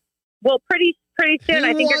want to. Well, pretty soon,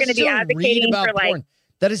 I think you're going to be advocating for like. Porn?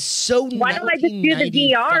 That is so. Why don't I just do the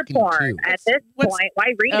VR porn at this point?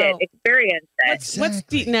 Why read it? Experience it.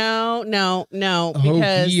 Exactly. No,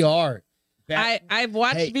 because VR. I've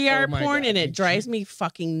watched VR porn and it drives me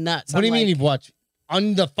fucking nuts. What do you mean you've watched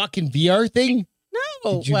on the fucking VR thing?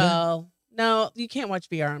 No, no, you can't watch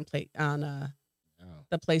VR on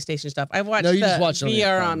the PlayStation stuff. I've watched the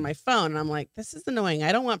VR on my phone, and I'm like, this is annoying.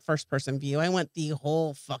 I don't want first person view. I want the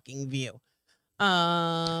whole fucking view.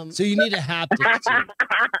 So you need a haptic too.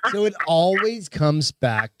 So it always comes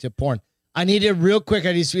back to porn. I need it real quick.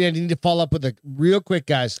 I need to follow up with a real quick,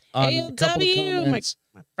 guys. On a couple of comments.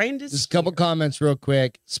 My friend is just a couple comments real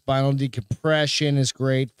quick. Spinal decompression is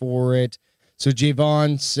great for it. So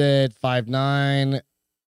Javon said 5'9".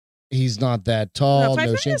 He's not that tall. No,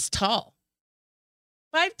 5'9" is tall.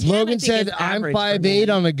 5'10", Logan said I'm 5'8"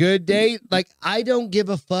 on a good day. Like, I don't give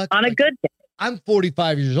a fuck. On a good day. I'm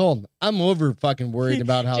 45 years old. I'm over fucking worried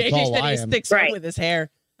about how tall I am. He's 6'1" with his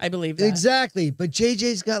hair. I believe that. Exactly. But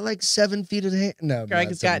JJ's got like 7 feet of hair. No, Greg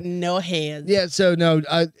has got no hands. Yeah. So no,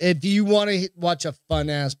 if you want to watch a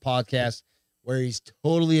fun ass podcast where he's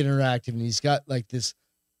totally interactive and he's got like this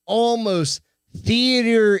almost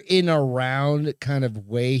theater in a round kind of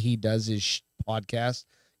way he does his podcast,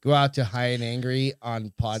 go out to High and Angry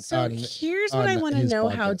on pod. So here's what I want to know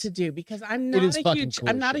how to do, because I'm not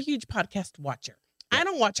a huge podcast watcher. Yeah. I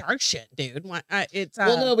don't watch our shit, dude. It's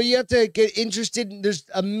well, no, but you have to get interested. There's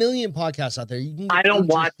a million podcasts out there. You can I don't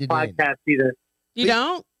watch podcasts either. You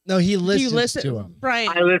don't? No, he listens to them. Brian,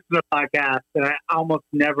 I listen to podcasts, and I almost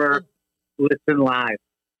never listen live.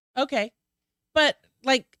 Okay, but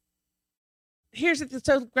like, here's the thing.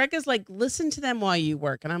 So Greg is like, listen to them while you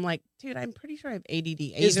work, and I'm like, dude, I'm pretty sure I have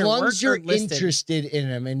ADD. As long as you're interested in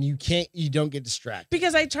them and you don't get distracted.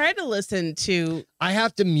 Because I tried to listen to. I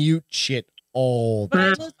have to mute shit all.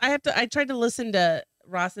 But I tried to listen to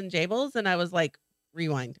Ross and Jables, and I was like,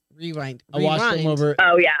 rewind. I watched them over.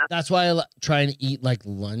 Oh yeah. That's why I try and eat like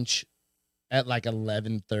lunch at like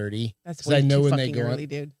 11:30. That's way too fucking early,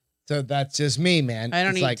 dude. So that's just me, man. I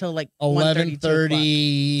don't eat till like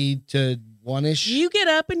 11:30 to 1-ish. You get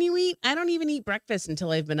up and you eat. I don't even eat breakfast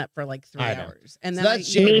until I've been up for like 3 hours. And then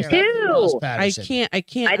that's me too. I can't.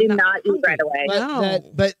 I do not eat right away.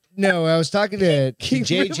 But no, I was talking to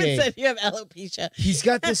JJ. Said you have alopecia. He's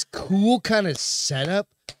got this cool kind of setup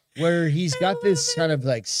where he's got this kind of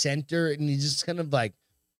like center, and he's just kind of like,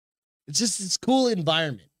 it's just this cool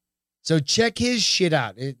environment. So check his shit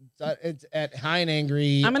out. It's at High and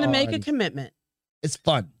Angry. I'm gonna make a commitment. It's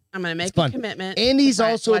fun. I'm gonna make a commitment. And he's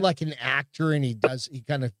also like an actor, and he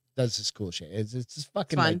kind of does this cool shit. It's just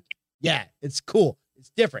fucking fun. Like, yeah, it's cool.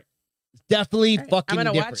 It's different. It's definitely fucking I'm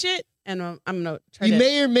gonna different. watch it, and I'm gonna try. You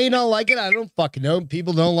may or may not like it. I don't fucking know.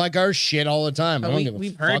 People don't like our shit all the time.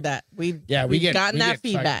 We've heard that. We've gotten that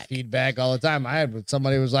feedback. Feedback all the time. I had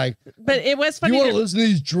somebody was like, but it was funny. You want to listen to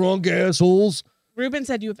these drunk assholes? Ruben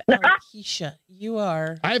said you have alopecia. You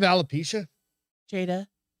are. I have alopecia. Jada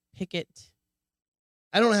Pickett.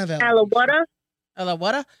 I don't have alopecia.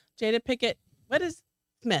 Alawada. Jada Pickett. What is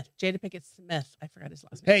Smith? Jada Pickett Smith. I forgot his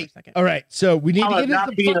last name. Hey, for a second. All right. So we need to get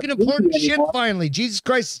into the fucking important shit finally. Jesus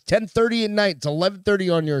Christ, it's 10:30 at night. It's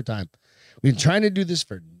 11:30 on your time. We've been trying to do this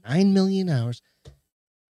for 9 million hours.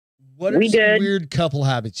 What are some weird couple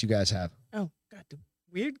habits you guys have? Oh, God.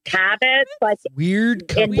 Weird habits? Like weird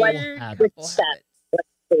couple habits.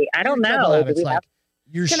 I don't know. Habits, like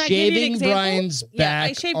you're shaving Brian's back. Yeah,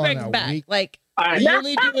 I shave Greg's back. Like, you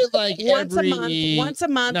only do it like once a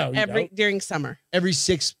month. During summer. Every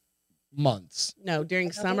 6 months. No,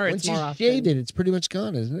 during summer it's more often. Once you shaved it, it's pretty much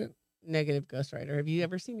gone, isn't it? Negative ghostwriter. Have you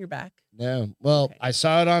ever seen your back? No. Well, okay. I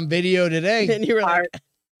saw it on video today. And you were like,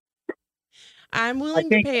 I'm willing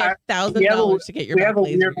to pay $1,000 to get your back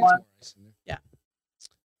lasered. Yeah.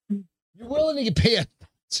 You're willing to pay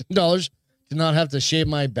 $1,000 to not have to shave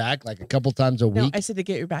my back like a couple times a week? No, I said to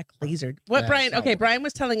get your back lasered. What, Brian? Okay, Brian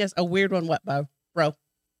was telling us a weird one. What, bro?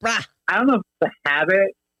 Brah. I don't know if it's a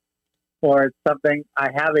habit or it's something. I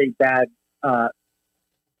have a bad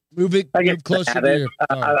move closer to your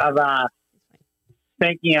of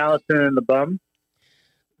spanking Allison in the bum.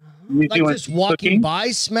 Like just walking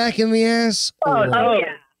by, smacking the ass? Oh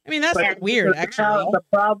yeah. I mean, that's weird, actually. The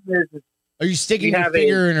problem is, are you sticking your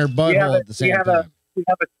finger in her butthole at the same time? we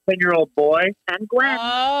have a 10-year-old boy And Gwen.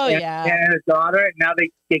 Oh, yeah. and his daughter, and now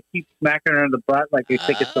they keep smacking her in the butt like they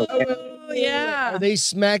think it's okay. Oh, yeah. Are they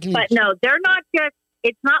smacking? But no, they're not just,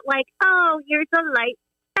 it's not like, oh, here's a light.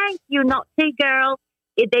 Thank you, naughty girl.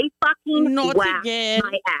 They fucking Not whack again.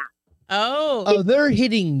 my ass. Oh, they're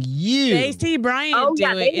hitting you. They see Brian Oh, do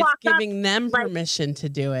yeah, it. they It's walk up, giving them like- permission to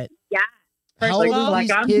do it. Yeah. First How of old all, are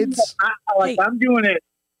these kids? I'm doing it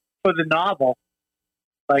for the novel.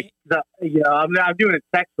 Like, I'm doing it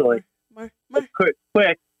sexually. Mar. Quick.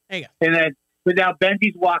 There you go. And then, but now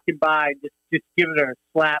Benji's walking by and just giving her a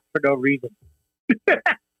slap for no reason. Like,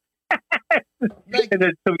 And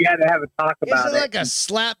then, so we had to have a talk is about it like a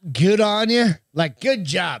slap good on you? Like, good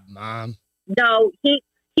job, Mom. No,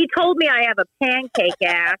 he told me I have a pancake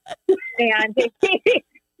ass. And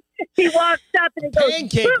he walks up and he goes,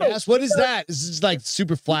 Pancake "Boo." ass? What is that? Is this like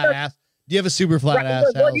super flat ass? Do you have a super flat Right, ass?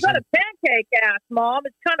 he goes, well, you got Allison? a pancake ass, Mom.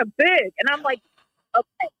 It's kind of big. And I'm like,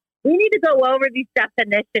 okay, we need to go over these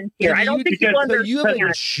definitions here. I don't think you because- So you have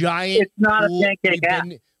understand. a giant. It's not a pool. pancake ass.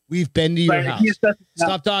 We've been to your But house. he just doesn't know.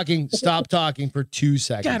 Stop talking. Stop talking for 2 God,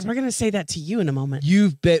 seconds. we're going to say that to you in a moment.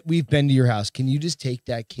 We've been to your house. Can you just take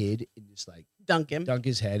that kid and just like Dunk him. dunk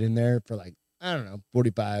his head in there for like, I don't know,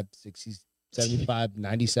 45, 60, 75,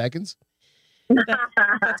 90 seconds?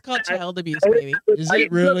 That's called child abuse, baby. Is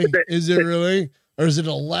it really? Is it really? Or is it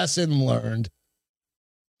a lesson learned?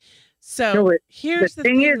 So No, here's the the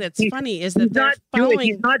thing thing is, that's he's- funny is he's that they're not doing- following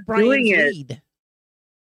he's not Brian's doing it. lead.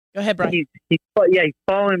 Go ahead, Brian. He's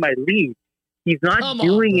following my lead. He's not Come on,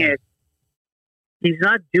 doing bro. it. He's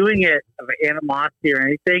not doing it of animosity or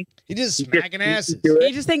anything. He just He just smacking needs to asses. do it.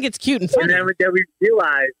 You just think it's cute and And funny. then we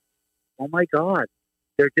realize, oh my God,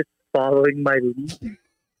 they're just following my lead.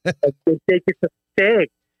 Like, they think it's a thing.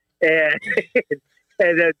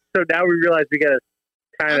 And then, so now we realize we got to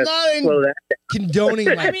kind I'm of not slow that down. condoning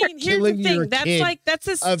like I mean, here's killing the your thing. That's kid, like the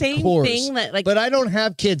of same course. thing that like but I don't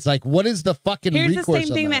have kids. Like, what is the fucking here's the recourse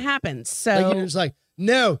same on thing that that? happens. Like, So you're just like,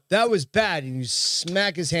 no, that was bad, and you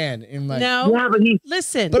smack his hand, and like, no, Yeah, but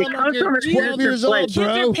listen. but It I'm comes like, from you're a 12 years place. old, Kids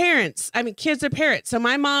are bro. parents. I mean, kids are parents. So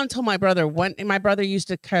my mom told my brother and my brother used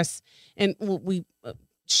to cuss and we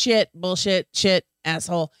shit, bullshit, shit,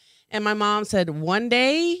 asshole. And my mom said, one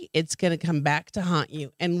day it's going to come back to haunt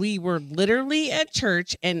you. And we were literally at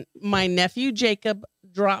church and my nephew Jacob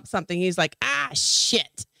dropped something. He's like,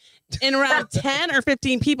 shit. And around 10 or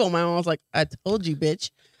 15 people, my mom was like, I told you,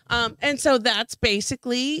 bitch. And so that's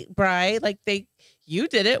basically, Bri, like you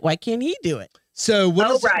did it. Why can't he do it? So what?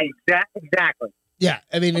 Oh, is- right. Exactly. Yeah,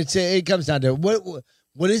 I mean, it comes down to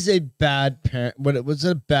what is a bad parent? What's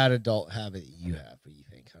a bad adult habit that you have? What do you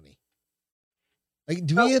think, honey? Like,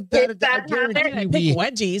 do we have bad it's bad adult? I habit. guarantee Pick we.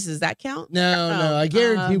 wedgies. Does that count? No, I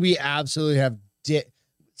guarantee we absolutely have.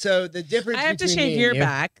 So the difference. I have to between shave me and your you-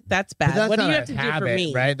 back. That's but bad. that's What do not you a have to habit, do for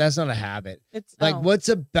me? right? That's not a habit. It's Like, oh. what's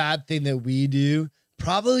a bad thing that we do?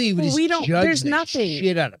 Probably we Well, just we don't- judge there's the nothing.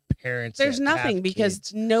 shit out of parents. There's that have nothing because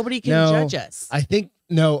kids. nobody can No, judge us. I think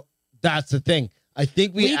no. That's the thing. I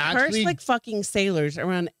think We actually curse like fucking sailors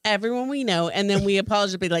around everyone we know, and then we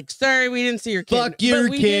apologize, be like, "Sorry, we didn't see your kid. Fuck your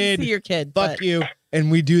but we kid. did see your kid. fuck but you. And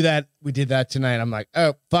we do that. We did that tonight. I'm like,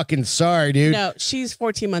 oh, fucking sorry, dude. No, she's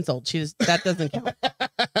 14 months old. That doesn't count.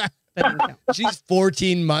 That doesn't count. She's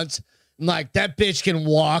 14 months. I'm like, that bitch can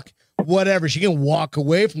walk. Whatever. She can walk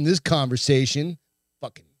away from this conversation.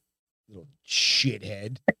 Fucking little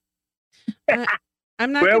shithead.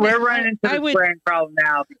 I'm not. We're running into I the would. swearing problem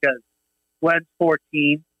now because Gwen's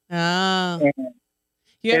 14. Oh, And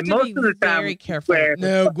you have and to most be of the time very we careful. swear.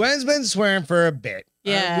 No, Gwen's been swearing for a bit.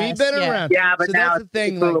 Yes, we've been yes. around. Yeah, but So now that's the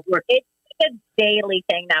thing. it's Like, It's a daily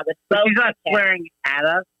thing now with but both she's not of them. swearing at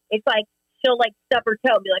us. It's like she'll like stub her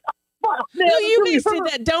toe and be like, oh, fuck, man, No, you I'm guys doing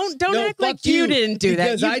did that. Don't no, act like fuck you didn't do that.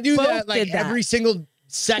 because You I do both that like did that. every single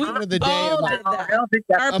second We of the day. all I'm did like, that. I don't think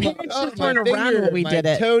that's Our I'm like, parents oh, just my weren't around finger, when we my did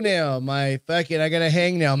it. toenail, my fucking, I got a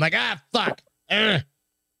hangnail. I'm like, fuck.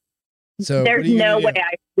 So There's what are you no gonna way do?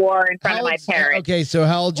 I swore in front of my How old's- parents. Okay, so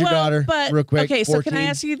how old's your Well, daughter? but- real quick. Okay, so can I 14?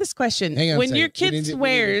 ask you this question? Hang on. a When second. your kid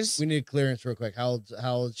swears, we need clearance real quick. How old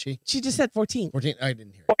is she? she just said 14. 14. I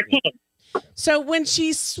didn't hear. It. 14. So when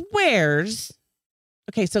she swears,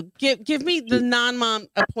 okay, so give me the non-mom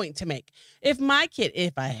a point to make. If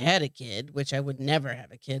I had a kid, which I would never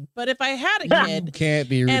have a kid, but if I had a You kid can't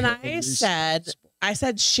be. and I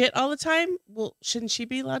said shit all the time, well, shouldn't she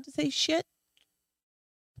be allowed to say shit?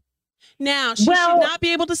 Now she should not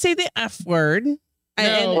be able to say the F word.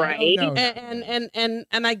 right. No. And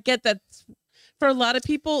I get that for a lot of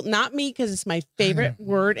people, not me, because it's my favorite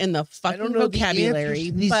word in the I fucking don't know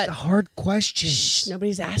vocabulary. These but hard questions. shh,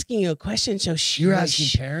 nobody's asking you a question, so You're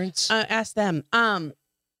asking parents. Ask them.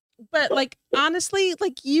 But like honestly,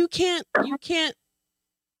 like you can't.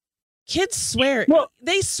 Kids swear. Well,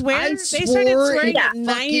 they swear. They swore started swearing at at 9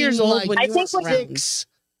 fucking, years old like, when I you think were what around.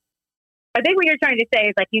 I think what you're trying to say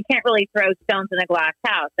is like you can't really throw stones in a glass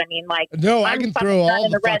house. I mean, like No, I I'm can fucking throw done all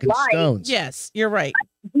in the the red fucking light. stones. Yes, you're right.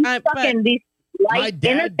 these but- fucking these My light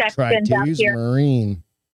dad tried intersections to. out He's here. Marine.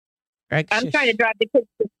 Greg, I'm shush. trying to drive the kids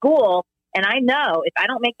to school, and I know if I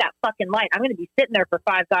don't make that fucking light, I'm going to be sitting there for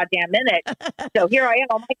 5 goddamn minutes. So here I am.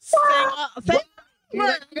 I'm like, Saying You're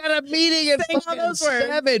like, I got a meeting at Saying all fucking those words.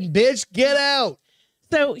 7, bitch. Get out.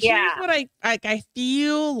 So here's Yeah. what I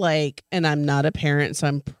feel like, and I'm not a parent, so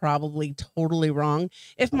I'm probably totally wrong.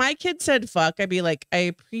 If my kid said fuck, I'd be like, I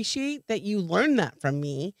appreciate that you learned that from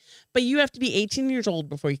me, but you have to be 18 years old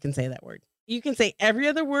before you can say that word. You can say every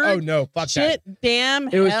other word. Oh no, fuck Shit, that. damn,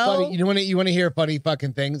 It was hell. funny. You want to hear a funny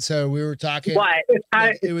fucking thing? So we were talking. what?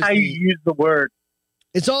 It was How you the- use the word.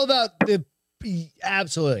 It's all about the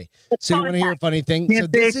absolutely. So you want to hear a funny thing? So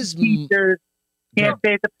Can't say this the is teachers. Can't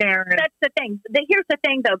say the parents. That's the thing. Here's the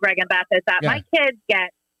thing, though, Greg and Beth, is that Yeah. my kids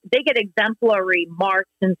get exemplary marks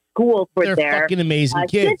in school for they're their fucking amazing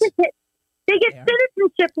kids. They get Yeah.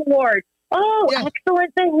 citizenship awards. Oh, Yeah.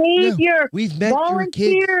 excellent behavior. We've met your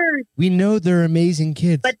kids. Volunteers. We know they're amazing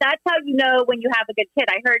kids. But that's how you know when you have a good kid.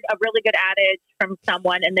 I heard a really good adage from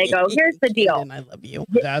someone, and they go, "Here's the deal." Camden, I love you.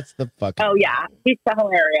 That's the fucking. Oh yeah, he's so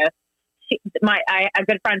hilarious. A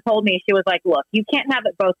good friend told me, she was like, "Look, you can't have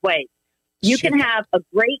it both ways. You Shit. can have a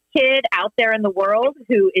great kid out there in the world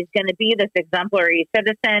who is going to be this exemplary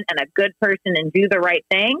citizen and a good person and do the right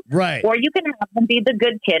thing, Right. or you can have them be the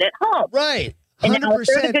good kid at home. Right. And now, if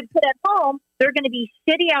they're the 100%. good kid at home, they're going to be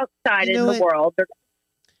shitty outside You in know the what? world. They're going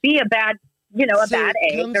to be a bad, a So bad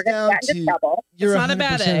it egg. comes They're going down to get into to- trouble. You're It's not a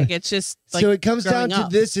bad 100%. egg. It's just like So it comes down growing to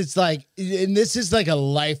up. this. It's like, and this is like a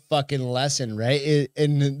life fucking lesson, right?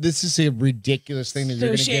 And this is a ridiculous thing that you're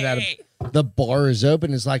going to get out of the bar is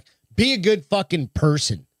open. Is like, be a good fucking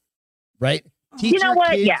person, right? Teach You know your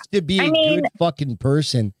what? kids Yeah. to be I a mean- good fucking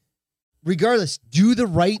person. Regardless, do the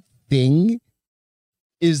right thing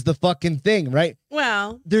is the fucking thing, right?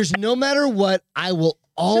 Well, There's no matter what, I will so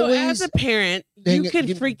always. as a parent, Hang you it- could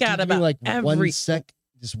give- freak out give me about like every just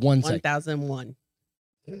 1 second. 1001.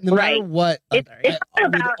 No matter Right. what, It's I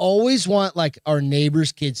would about- always want like our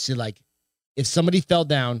neighbors' kids to like, if somebody fell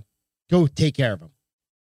down, go take care of them.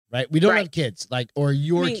 Right? We don't Right. have kids, like, or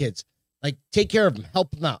your I mean- kids, like, take care of them,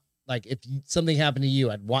 help them out. Like, if something happened to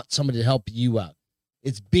you, I'd want somebody to help you out.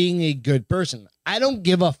 It's being a good person. I don't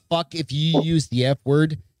give a fuck if you use the F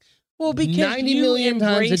word. Well, because 90 you million times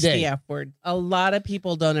a embrace day. the F word. A lot of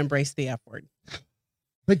people don't embrace the F word.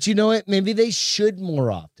 But you know what? Maybe they should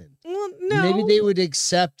more often. Well, no. Maybe they would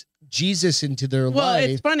accept Jesus into their Well, life.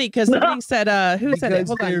 it's funny because somebody said, who said it? because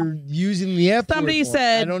Hold on. they're using the F word Somebody more.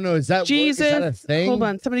 said I don't know. Is that Jesus. Is that a thing? Hold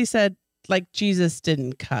on. Somebody said like Jesus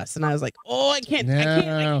didn't cuss, and I was like, oh, I can't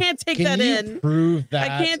take Can that you in. prove that?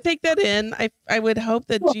 I can't take that in. I would hope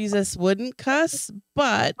that Jesus wouldn't cuss,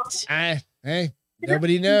 but Hey,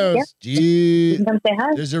 nobody knows. You Gee, can come say hi.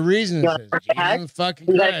 there's a reason. You It wanna says say hi? Jesus fucking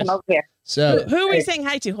You got to Christ. come over here. So, who are we saying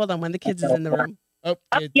hi to? Hold on, when the kids is in the room. oh,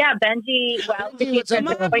 Oh, yeah, Benji. Well, Hey, what's up, Come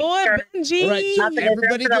on, Bro? boy, Benji. all right. So Nothing is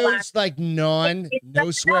everybody there for the goes last- like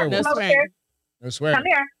no swear No words. Come over swearing. here. No swear. Come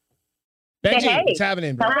here. Benji, Hey. what's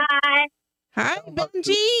happening, bro? Hi. Hi,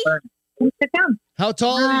 Benji. Sit down. How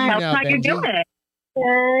tall are you How now, tall you Benji? doing?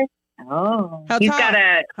 Oh. How He's tall? got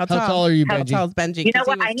a. How How tall are you, How Benji? tall is Benji? You know 'Cause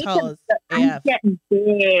what? he was I need tall to. as I'm AF. getting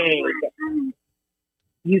big.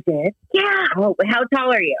 You did? Yeah. Oh, how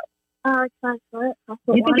tall are you? 5'5".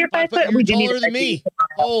 You think you're 5 foot? You're We do need taller to than me.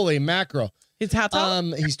 Holy mackerel. He's how tall?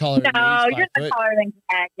 He's taller than me. No, He's you're 5 not foot. taller than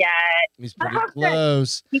Greg yet. He's pretty Okay.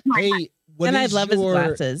 close. He's my height. Hey, what and I is love his your-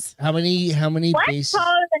 glasses. How many What? bases?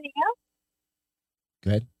 Taller than you? Go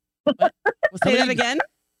ahead. We'll say that many- again.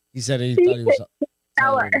 He said he thought he was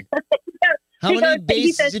taller. Taller. How He many goes- he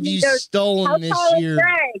bases says- have he you goes, How stolen this tall is year,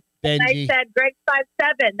 Greg? And I Benji? said, Greg's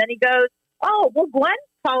 5'7". Then he goes, oh, well, Gwen's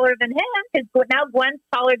taller than him because now Gwen's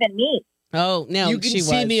taller than me. Oh no, You can she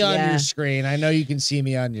see was, me on yeah. your screen. I know you can see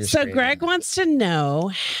me on your So screen. Greg wants to know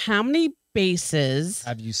how many bases.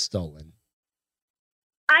 Have you stolen?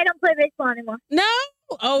 I don't play baseball anymore. No.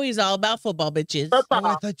 Oh, he's all about football, bitches. Oh, Football.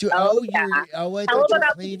 I thought you. Oh, Oh, yeah. you. Oh, I Tell thought him you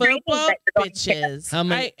about played. the Football that you're going to pick up. bitches. How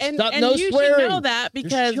many- and Stop, and no you swearing. should know that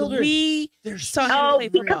because children. we There's saw him Oh, play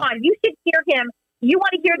come football. on. You should hear him. You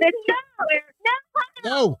want to hear this?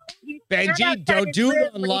 no, You stand Benji. outside Don't his do room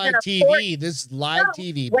it on when he's live in a TV. This is live No,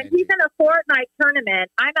 TV. When Benji. he's in a Fortnite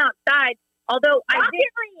tournament, I'm outside. Although I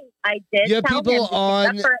did You have tell people him to on-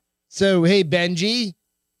 stand up for- So, hey, Benji,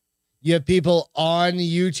 you have people on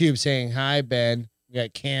YouTube saying, hi, Ben. We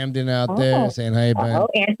got Camden out there saying hi, Ben. Oh,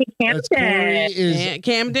 Auntie Camden.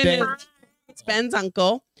 Camden is Ben's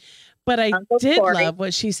uncle. But I did love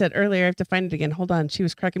what she said earlier. I have to find it again. Hold on. She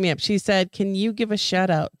was cracking me up. She said, "Can you give a shout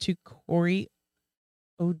out to Corey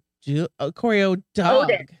O'Dog?"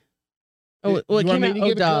 Oh, well, it came out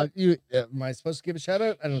O'Dog. Am I supposed to give a shout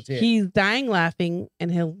out? I don't see it. He's dying laughing,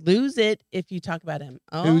 and he'll lose it if you talk about him.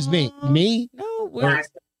 Oh, who's me? Me? No,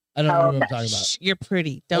 I don't know what I'm talking about. You're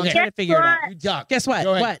pretty. Don't try to figure it out. You duck. Guess what?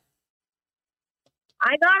 What?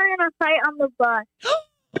 I got her in a fight on the bus.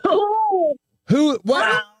 Oh, Who? What?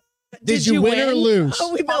 Wow. Did you win or lose?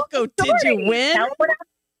 Oh, we both go. Did you win?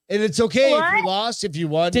 And it's okay if you lost. If you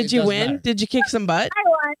won, did you win? Matter. Did you kick some butt? I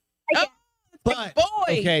won. But boy.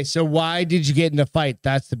 Okay, so why did you get in a fight?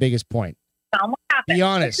 That's the biggest point. Be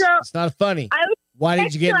honest. So, it's not funny. Why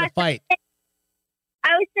did you get in a fight?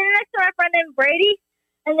 I was sitting next to my friend named Brady,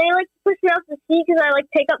 and they like to push me off the seat because I like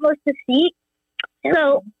take up most of the seat.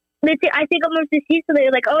 So I take up most of the seat, so they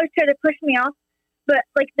like always try to push me off. But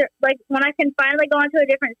like when I can finally go onto a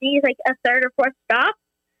different seat, it's like a third or fourth stop.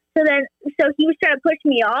 So he was trying to push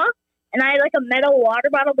me off, and I had like a metal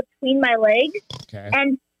water bottle between my legs. Okay.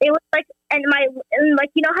 And it was like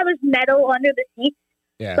you know how there's metal under the seats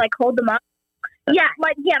to like hold them up. Yeah,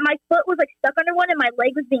 my foot was like stuck under one, and my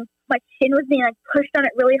chin was being like pushed on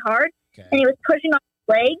it really hard, and it was pushing on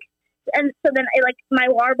my legs. And so then my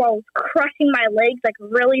water bottle was crushing my legs like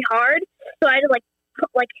really hard. So I had to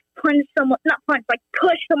push someone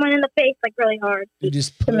in the face like really hard. You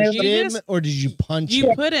just pushed him, or did you punch him?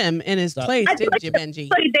 You put him in his place, didn't you, Benji?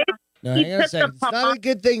 No, hang on a second. It's not a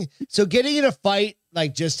good thing. So getting in a fight,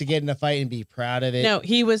 like just to get in a fight and be proud of it. No,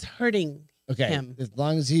 he was hurting him. As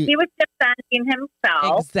long as he was defending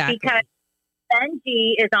himself because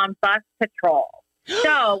Benji is on bus patrol.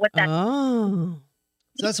 So with that,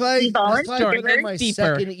 so that's why I got my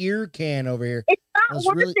second ear can over here. It's not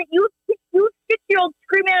worth it. You 6-year-old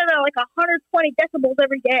screaming at like 120 decibels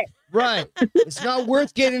every day. Right. It's not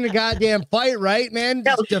worth getting in a goddamn fight, right, man?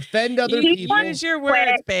 Just defend other people. What is your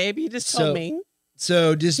words, babe? You just told me.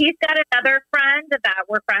 So he's got another friend that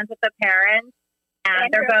we're friends with the parents,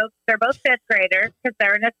 and they're both fifth graders because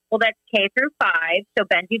they're in a school that's K through 5. So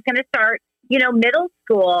Benji's going to start, middle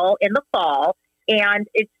school in the fall, and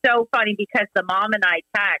it's so funny because the mom and I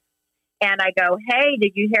text. And I go, "Hey,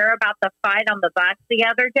 did you hear about the fight on the bus the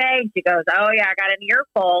other day?" And she goes, "Oh, yeah, I got an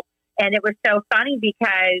earful." And it was so funny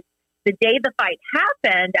because the day the fight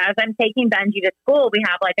happened, as I'm taking Benji to school, we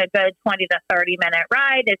have like a good 20 to 30-minute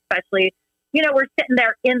ride, especially, we're sitting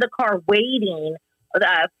there in the car waiting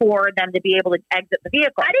for them to be able to exit the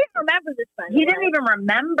vehicle. I didn't remember this one. He didn't even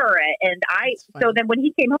remember it. And so then when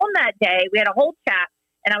he came home that day, we had a whole chat.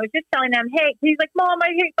 And I was just telling him, hey, he's like, "Mom,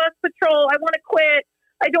 I hate bus patrol. I want to quit.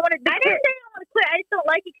 I don't want to." I didn't say I want to quit. I just don't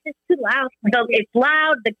like it because it's too loud. So it's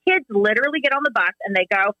loud. The kids literally get on the bus and they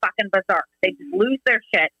go fucking berserk. They just lose their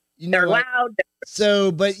shit. They're loud.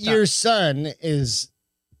 But your son is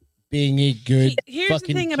being a good here's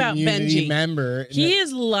fucking the thing about Benji. member. He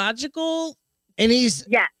is logical. And he's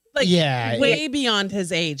way beyond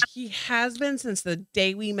his age. He has been since the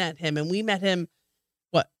day we met him. And we met him,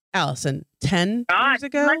 what, Allison, 10 years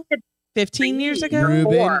ago? 15 years ago?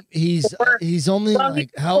 Ruben, he's only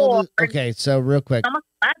how old is, okay, so real quick. Almost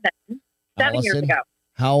 11. 7 years ago.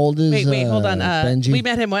 How old is Wait, hold on. Benji? We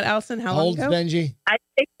met him, what, Allison? How long ago? How old's Benji? I'd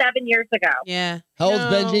say 7 years ago. Yeah. How old's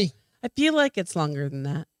Benji? I feel like it's longer than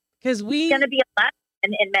that. Because he's going to be 11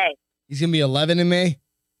 in May. He's going to be 11 in May?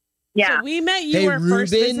 Yeah. So we met you our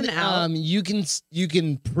first visit out. You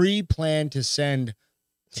can pre-plan to send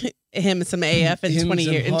him some AF in 20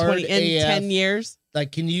 years, in 10 years.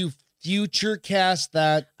 Like, can you future cast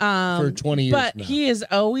that for 20 years but now? He has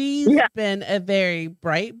always been a very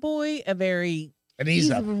bright boy, and he's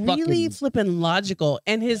a really flipping logical.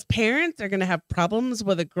 And his parents are going to have problems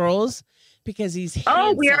with the girls because he's handsome.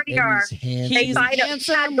 Oh, we already are. He's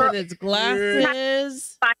handsome with his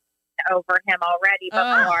glasses. Over him already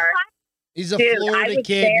before. He's a Florida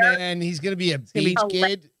kid, man. He's going to be a beach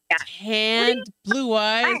kid. Tanned, blue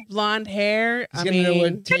eyes, blonde hair. He's going to know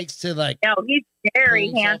what it takes to No, he's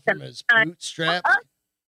very handsome. From his bootstrap.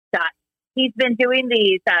 He's been doing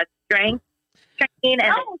these strength training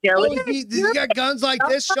and agility. He's got guns like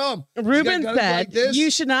this. Show him. Ruben said, "You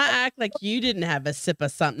should not act like you didn't have a sip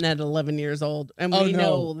of something at 11 years old." And we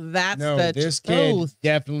know that's the this truth. Kid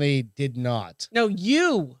definitely did not. No,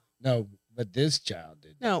 you. No, but this child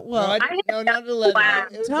did. No, well, no, not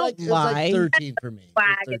 11. It was like 13 for me.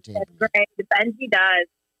 Benji does.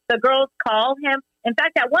 The girls call him. In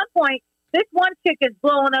fact, at one point, this one chick is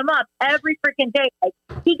blowing him up every freaking day. Like,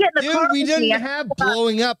 he get in the car. We didn't have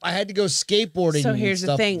blowing up. I had to go skateboarding. So here's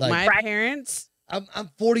the thing. My parents I'm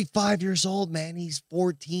 45 years old, man. He's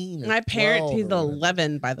 14. My parents, he's 12 or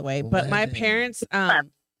 11, by the way. But my 11. parents, God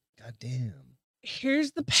damn.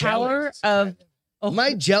 here's the power Jealous. of. Am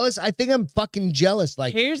I jealous? I think I'm fucking jealous.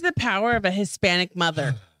 Like, here's the power of a Hispanic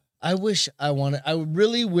mother. I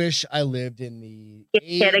really wish I lived in the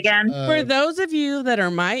Kid again. For those of you that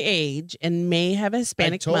are my age and may have a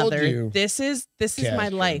Hispanic mother, this is my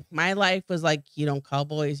life. My life was like, you don't call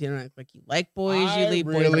boys, you don't act like you like boys, you leave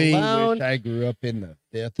boys alone. Wish I grew up in the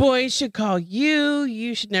 5th. Boys should call you.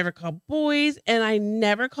 You should never call boys. And I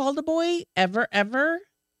never called a boy ever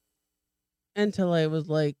until I was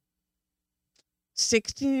like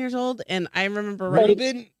 16 years old. And I remember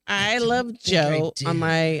I loved Joe on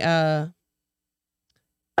my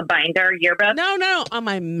a binder yearbook. No, on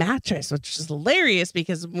my mattress, which is hilarious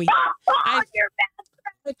because when I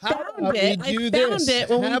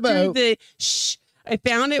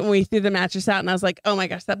found it when we threw the mattress out, and I was like, oh my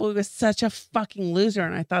gosh, that boy was such a fucking loser,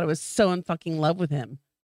 and I thought I was so in fucking love with him.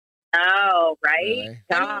 Oh, right.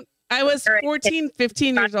 Really? I was 14,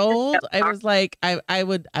 15 years old. I was like, I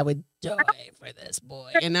would die for this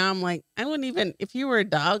boy. And now I'm like, I wouldn't even, if you were a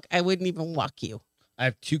dog, I wouldn't even walk you. I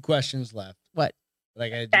have 2 questions left. What?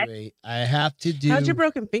 Like I have to do. How's your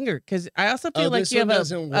broken finger? Because I also feel like you have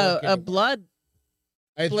a blood.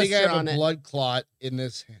 I think I have a blood clot in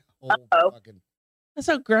this whole fucking.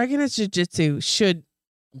 So Greg in his jiu-jitsu should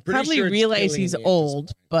probably realize he's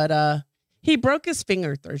old, but he broke his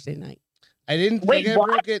finger Thursday night. I didn't think I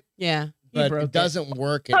broke it. Yeah, but it doesn't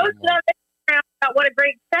work anymore. What a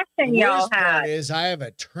great session y'all had. I have a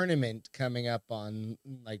tournament coming up on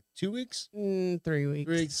like 2 weeks, 3 weeks, 3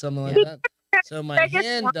 weeks, something like that. So my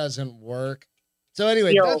hand doesn't work. So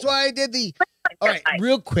anyway, that's why I did the. All right,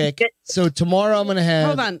 real quick. So tomorrow I'm gonna have.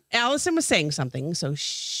 Hold on, Allison was saying something. So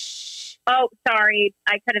shh. Oh, sorry,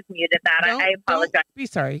 I could have muted that. I apologize. Don't be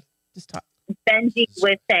sorry. Just talk. Benji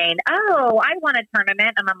was saying, "Oh, I want a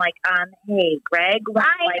tournament," and I'm like, hey, Greg,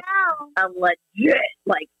 a legit,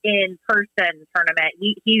 like in person tournament.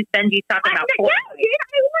 Benji's talking about.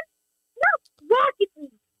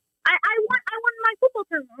 I won my football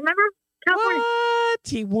tournament. Remember? California. What?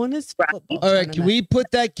 He won his football. All right, can we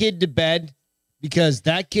put that kid to bed? Because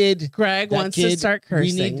that kid, Greg wants to start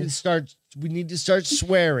cursing. We need to start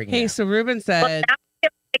swearing. Hey, so Ruben said.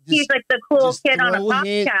 He's like the cool kid on a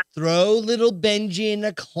podcast. Throw little Benji in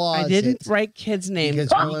a closet. I didn't write kids'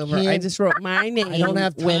 names all over. I just wrote my name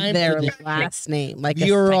with their last name. Like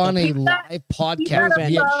you're on a live podcast.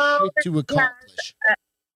 We have shit to accomplish.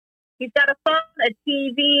 He's got a phone, a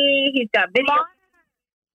TV. He's got video.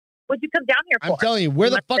 What'd you come down here for? I'm telling you, where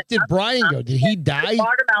the fuck did Brian go? Did he die?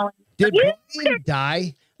 Watermelon. Did Brian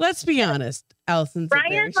die? Let's be honest. Allison's a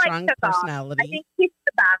very strong personality. I think he's in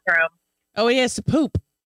the bathroom. Oh, he has to poop.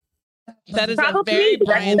 That is a very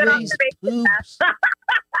Brian poops.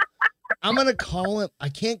 I'm gonna call him. I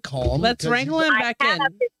can't call him. Let's wrangle him back in.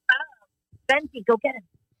 Benji, go get him.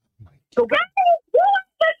 Go get him.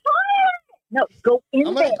 No, go in there.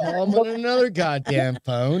 I'm gonna call him on another goddamn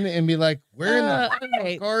phone and be like, "Where in the fuck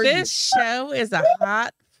are you?" This show is a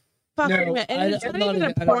hot fucking mess. And it's not even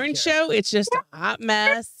a porn show. It's just a hot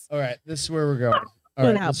mess. All right, this is where we're going. All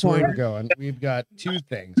right, this is where we're going. We've got 2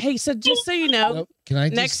 things. Hey, so just so you know, can I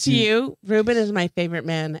next to you, Ruben is my favorite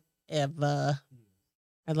man ever.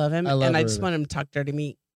 I love him, and I just want him to talk dirty to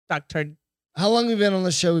me. How long have we been on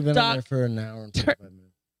the show? We've been on there for an hour and 45 minutes.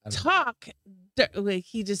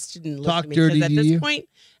 He just didn't listen to me because at this point,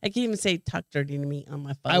 I can't even say talk dirty to me on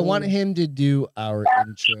my phone. I want him to do our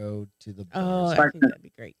intro to the. Oh, I think that'd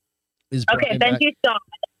be great. Okay, Benji's gone.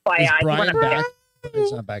 Is Brian back?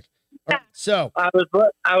 It's not back. Right, so I was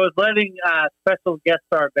letting special guest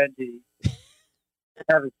star Benji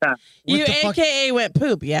have his time. You AKA went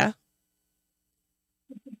poop, yeah?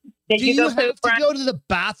 Do you have to go to the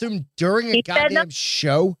bathroom during a goddamn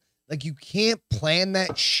show? Like you can't plan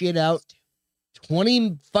that shit out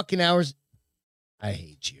 20 fucking hours. I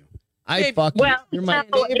hate you. You're my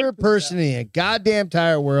favorite person in a goddamn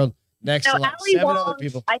entire world. Next to like 7 other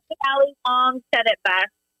people. I think Ali Wong said it best.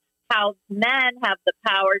 How men have the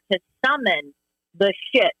power to summon the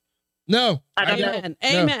shit. No. Amen.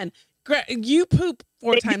 Amen. No. You poop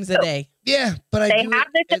 4 times a day. Yeah, but they have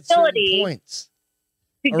this ability points.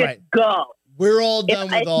 to just go. We're all done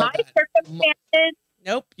with all that. Circumstances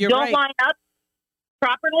nope, you're don't right. line up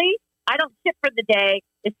properly, I don't shit for the day,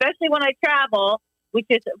 especially when I travel, which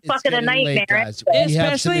is fucking a nightmare.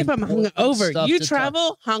 Especially if I'm hungover. You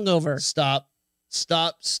travel hungover. Stop.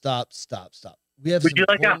 Would you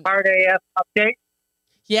like a hard AF update?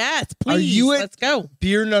 Yes, please. Are you Let's go.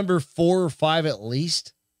 Beer number 4 or 5 at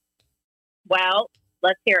least? Well,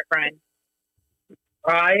 let's hear it, Brian.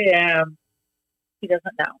 I am He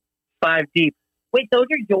doesn't know. 5 deep. Wait, those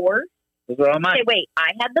are yours? Those are all mine. Okay, wait.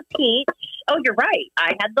 I had the peach. Oh, you're right.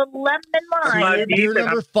 I had the lemon lime. You're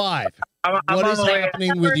number 5. What is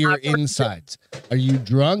happening with your insides? Are you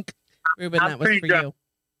drunk? Ruben, that was for you.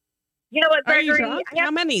 You know what, Are you Gregory? drunk?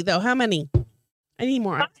 How many, though? How many? I need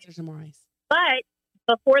more ice. There's some more ice. But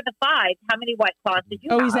before the 5, how many White Claws did you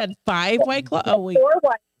have? Oh, he's had 5 White Claws? Oh, wait. 4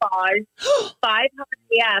 White Claws, 5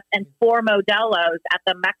 RDF, and 4 Modelo's at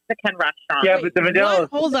the Mexican restaurant. Yeah, but the Modelo's.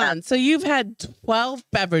 Hold on. So you've had 12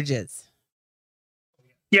 beverages.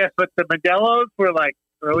 Yes, but the Modelo's were like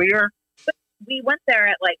earlier. We went there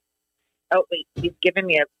at like, oh, wait, he's giving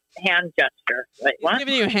me a hand gesture. Wait, what? He's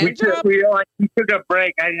giving you a We hand took, job? we took a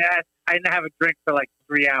break. I didn't have a drink for like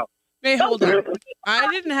 3 hours. Wait, hold on. I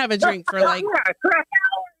didn't have a drink for like...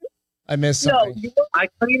 I missed something. No, I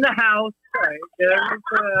cleaned the house. I did everything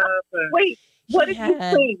up, and Wait, what did you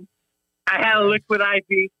clean? I had a liquid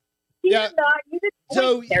IV. Yeah. You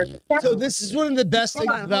didn't So this is one of the best things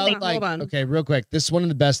about okay, real quick. This is one of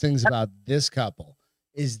the best things about this couple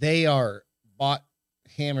is they are bought,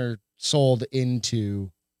 hammered, sold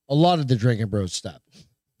into a lot of the Drinking Bros stuff.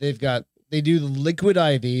 They do the liquid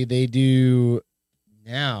IV. They do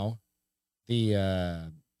now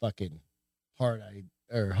the fucking hard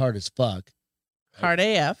as fuck. Hard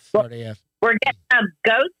AF. Hard AF. We're getting a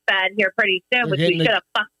ghost bed here pretty soon, which we should have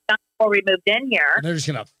fucked up before we moved in here. And they're just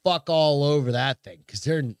gonna fuck all over that thing because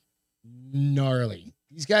they're gnarly.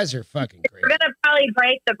 These guys are fucking crazy. We're gonna probably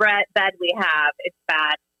break the bed we have. It's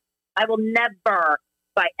bad. I will never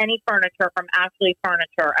buy any furniture from Ashley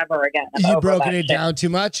Furniture ever again. You've broken it down too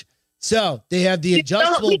much. So they have the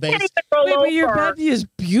adjustable base. Wait, but your bed is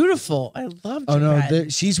beautiful. I love. Oh no,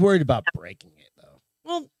 she's worried about breaking it though.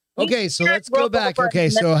 Well, okay, so let's go back. Okay,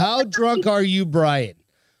 so how drunk are you, Brian?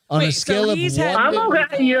 On a scale of 1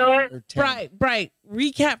 to 10. Bright.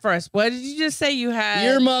 Recap for us. What did you just say you had?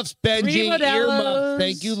 Earmuffs, Benji. Earmuffs.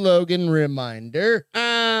 Thank you, Logan. Reminder.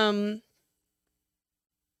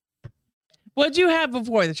 What'd you have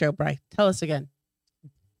before the show, Bright? Tell us again.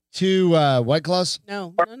 2 White Claws.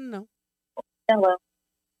 No. Hello.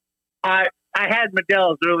 I had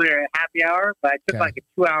Modelo's earlier at happy hour, but I took like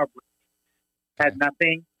a 2-hour break. Had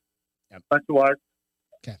nothing. A bunch of water.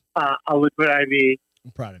 Okay. A liquid IV. I'm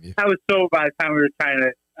proud of you. I was sober by the time we were trying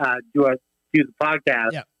to do the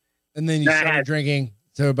podcast. Yeah. And then you started drinking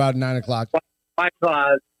to about 9 o'clock. White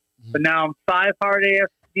Claws. But now I'm 5 hard AF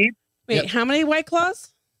deep. Wait, how many White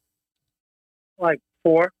Claws? Like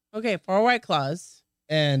 4. Okay, 4 White Claws.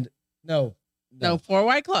 And no, 4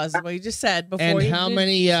 White Claws is what you just said before. And how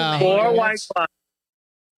many 4 White Claws.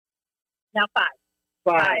 Now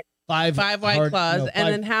 5. 5 White Claws. And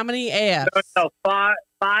then how many AFs? No, 5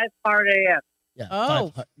 hard AF. Yeah.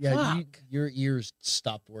 Oh, your ears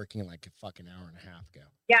stopped working like a fucking hour and a half ago.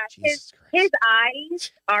 Yeah, his eyes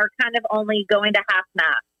are kind of only going to half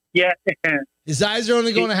mast. Yeah. His eyes are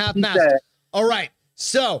only going to half mast. All right.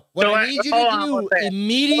 So what I need you to do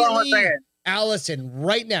immediately, Allison,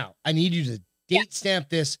 right now, I need you to date stamp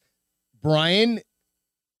this. Brian.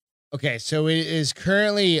 Okay, so it is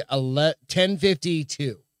currently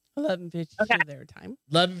 10:52. 11:52 their time.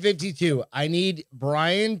 11:52. I need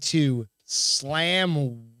Brian to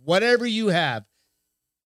slam whatever you have.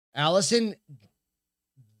 Allison,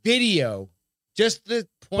 video, just the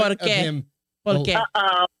point of him. Okay.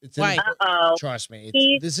 Why? Trust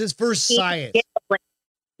me. This is for science.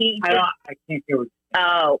 I can't do it.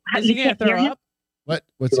 Oh. Is he going to throw up?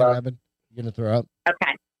 What's going to happen? You're going to throw up?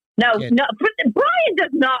 Okay. No. Brian does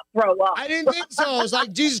not throw up. I didn't think so. I was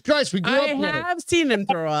like, Jesus Christ, we grew up with it. I have seen him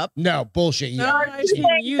throw up. No, bullshit. No, I've seen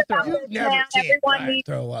you throw up. You've never seen Brian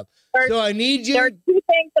throw up. So I need you. There are 2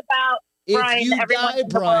 things about Brian. If you die,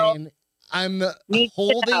 Brian, I'm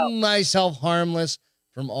holding myself harmless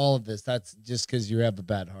from all of this. That's just because you have a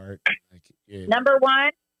bad heart. Number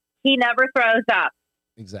 1, he never throws up.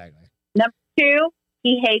 Exactly. Number 2,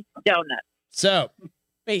 he hates donuts. So,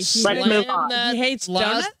 let's move on. He hates last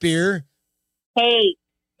donuts? beer. He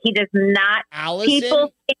does not. Allison,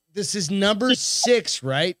 this is number 6,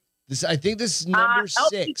 right? I think this is number 6.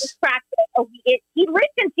 He distracted. He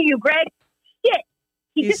listened to you, Greg. Shit.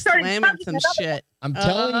 He just started slamming some shit. I'm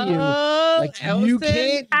telling you, like you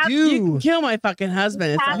can't do. You can kill my fucking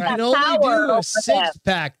husband. It's I can only do a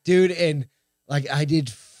 6-pack, dude, and like I did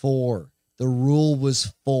 4. The rule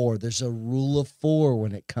was 4. There's a rule of 4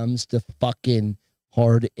 when it comes to fucking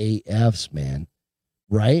hard AFs, man.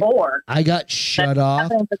 Right? 4. I got shut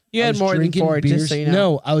off. You had more than 4, beers. just so you know.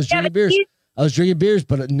 No, I was drinking beers. I was drinking beers,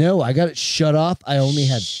 but no, I got it shut off. I only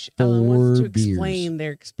had 4 beers. Explain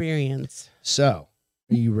their experience. So,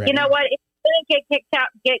 are you ready? You know what? If you didn't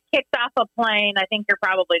get kicked off a plane, I think you're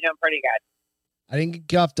probably doing pretty good. I didn't get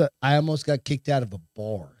cuffed. I almost got kicked out of a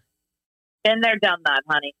bar. Been there, done that,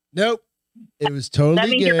 honey. Nope. It was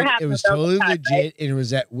totally means you're good. having It was a real totally time, legit. right? And it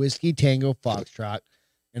was at Whiskey Tango Foxtrot.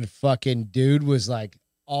 And fucking dude was like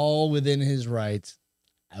all within his rights.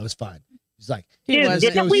 I was fine. He's like, He Dude, was.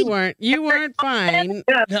 didn't You we- weren't. You weren't fine.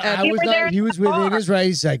 no, I you was were not, there he was within bar. his rights.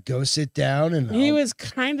 He's like, go sit down. And He I'll- was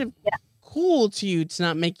kind of cool to you to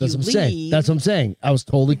not make That's you what I'm leave. saying. That's what I'm saying. I was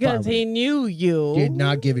totally fine. because with he it. knew you. Did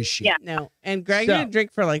not give a shit. Yeah. No, and Greg So- didn't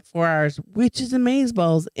drink for like 4 hours, which is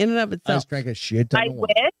amazeballs in and of I itself. just drank a shit ton I of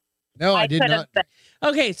water. wish No, I did could not. have.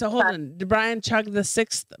 Okay, so hold on. Did Brian chug the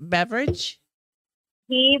 6th beverage?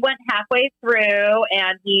 He went halfway through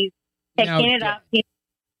and he's Now, picking it up. He's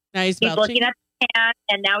Now he's looking belching. at the can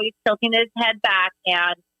and now he's tilting his head back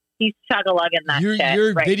and he's chug-a-lugging that You're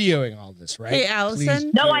shit. right. videoing all this, right? Hey, Allison?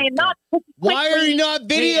 Please No, do I it. am not. Why are you not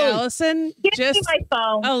Hey, videoing? Allison, Give just me my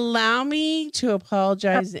phone. allow me to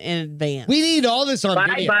apologize in advance. We need all this on Bye,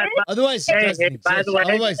 video. bye, bye. Otherwise, Hey, it doesn't hey, by exist. the way-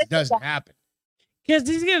 Otherwise, it doesn't happen. Because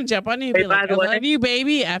he's going to jump on you and Hey, be by like, the I way- love you,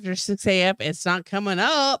 baby. After 6 a.m., it's not coming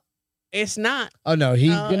up. It's not. Oh no, he's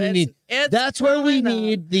No, gonna it's- need. it's That's where we coming up.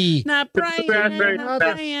 need the. Not Brian. Raspberry Not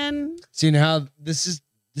best. Brian. See how this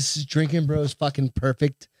is Drinking Bros fucking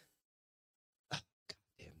perfect. Oh, God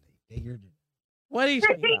damn, they figured it. What are you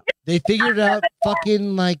talking about? They figured out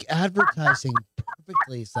fucking like advertising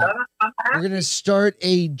perfectly. So we're gonna start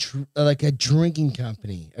a drinking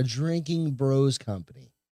company, a Drinking Bros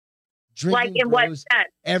company. Like Drinking in what Bros. sense?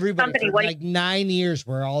 Everybody company, for what- like 9 years,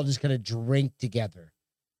 we're all just gonna drink together.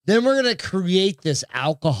 Then we're gonna create this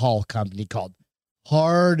alcohol company called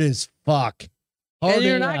Hard as Fuck. And Hard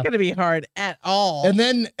you're not enough. going to be hard at all. And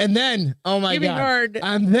then, oh my You'll be god! hard.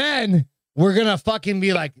 And then we're gonna fucking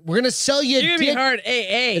be like, we're gonna sell you You're going to be dick, hard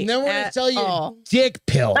AA. and then we're gonna at sell you all. dick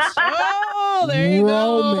pills. Oh, there you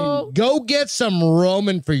Roman, go get some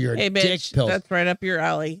Roman for your Hey, dick bitch, pills. that's right up your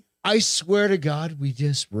alley. I swear to God, we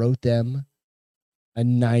just wrote them a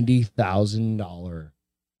 $90,000.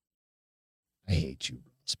 I hate you,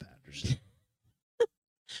 Ross Patterson.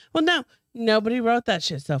 Well, no, nobody wrote that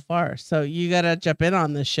shit so far. So you got to jump in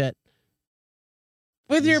on this shit.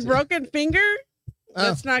 With your Easy. broken finger, Oh.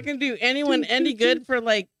 that's not going to do anyone any good for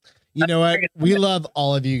like. You know what? We love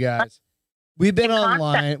all of you guys. We've been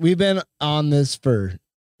online. We've been on this for.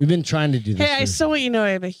 We've been trying to do this. Hey, I still want you to know I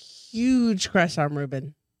have a huge crush on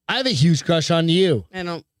Ruben. I have a huge crush on you.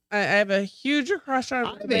 I have a huge crush on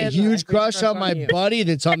I Ruben. have a huge crush on my you. buddy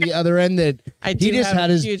that's on the other end. That I do he just have had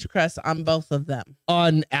a his huge crush on both of them.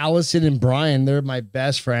 on Allison and Bryan. They're my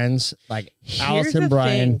best friends. Like Here's Allison the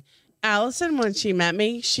Bryan. thing. Allison, when she met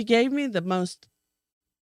me, she gave me the most,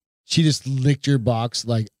 She just licked your box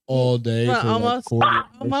like all day. well, for, like, almost, 40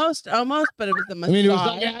 hours. almost, but it was the I massage. mean, it was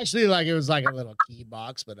like actually like it was like a little key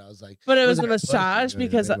box, but I was like, But it was wasn't a a pussy massage or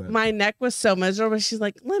because anything, but- my neck was so miserable. She's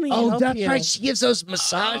like, "Let me oh, help that's you." right. She gives those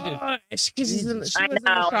massages. She's a Jesus. I know.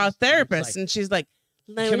 massage therapist, Like- and she's like,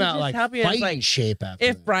 "Let me Come just out like help you." I was fighting like, shape after.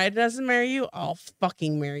 if that. Bride doesn't marry you, I'll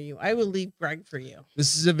fucking marry you. I will leave Greg for you.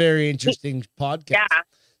 This is a very interesting podcast. Yeah,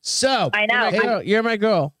 So, I know. Hey, You're my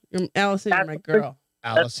girl. You're Allison. You're my girl.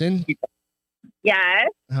 Allison, Yes,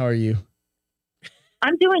 how are you?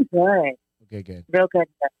 I'm doing good. Okay, good. Real good.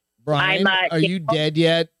 Brian, I'm, are you dead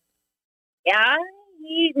yet? Yeah,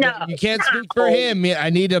 no. You can't no. speak for him. I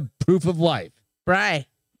need a proof of life. Bri.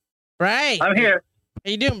 I'm here. How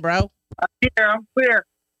you doing, bro? I'm here. I'm queer.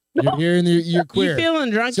 You're here and you're queer. You feeling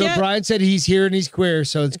drunk So yet? Brian said he's here and he's queer,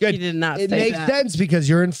 so it's He good. did not It say makes that. sense because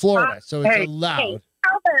you're in Florida, so it's Hey, allowed.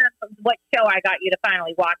 Tell them what show I got you to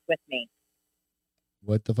finally watch with me.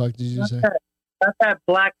 What the fuck did you say? That's that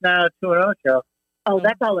Black 90210 show. Oh,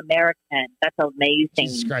 that's all American. That's amazing.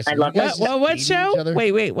 Jesus Christ, I you love guys it. just What dating show? each other?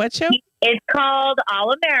 Wait, what show? It's called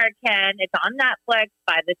All American. It's on Netflix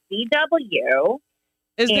by the CW.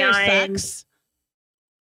 Is there And- sex?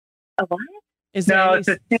 Oh, what? Is there No, any it's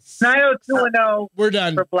a sex? 90210 We're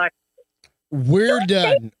done. for Black. We're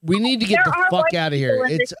done. We need to get There the are fuck white out of here. people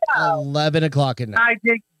in the It's show. 11 o'clock at night. I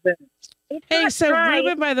dig this. It's Hey, not so right.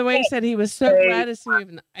 Ruben, by the way, Hey. said he was so Hey. glad to see we have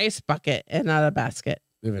an ice bucket and not a basket.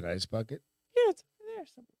 We have an ice bucket. Yeah, it's over there.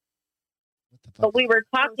 somewhere. What the fuck? But we were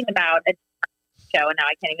talking about a show, and now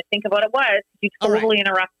I can't even think of what it was. You All right. totally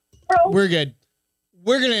interrupted. We're good.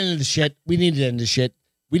 We're going to end the shit. We need to end the shit.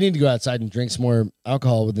 We need to go outside and drink some more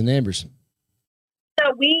alcohol with the neighbors.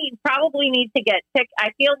 So we probably need to get tickets.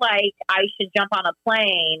 I feel like I should jump on a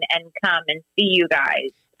plane and come and see you guys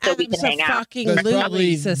so we can hang out. Fucking That's Louie,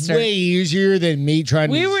 probably sister. way easier than me trying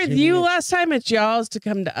to. We were with zoom you in. last time at y'all's to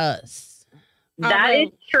come to us. That is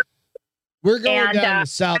true. We're going and, down to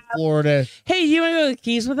South Florida. Hey, you want to go to the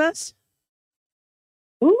Keys with us?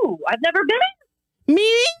 Ooh, I've never been.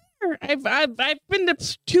 Me I've been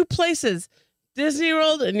to 2 places, Disney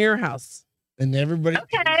World and your house. And everybody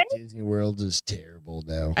Okay. thinks Disney World is terrible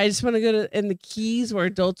now. I just want to go to in the Keys where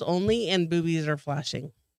adults only and boobies are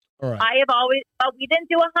flashing. All right. I have always, but we didn't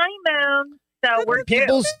do a honeymoon, so we're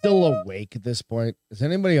People due. still awake at this point? Is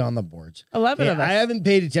anybody on the boards? 11 Hey, of us. I haven't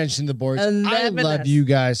paid attention to the boards. 11 I love us. you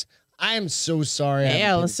guys. I am so sorry. Hey, I haven't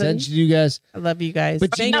paid Allison. attention to you guys. I love you guys.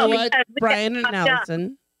 But you Thank know you, what? Brian and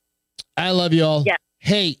Allison. I love you all. Yeah.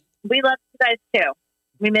 Hey, We love you guys too.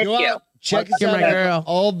 We miss go you. out, check us You're out. my at girl.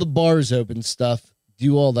 All the bars open stuff.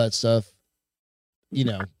 Do all that stuff. You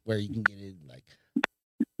know, where you can get it like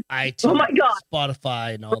iTunes, Oh my God.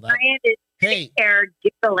 Spotify, and all that. Brian is Hey, here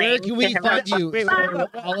giggling. where can we to him. find you? Wait,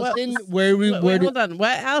 Allison, wait, where do hold on.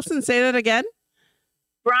 What? Allison, say that again.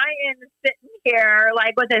 Brian is sitting here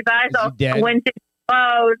like with his eyes Is he all dead? when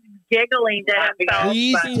closed, giggling to himself.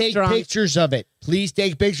 please but- take drunk. pictures of it. Please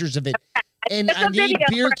take pictures of it. And took I a need video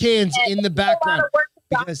beer for cans it. in the It's a lot background of work to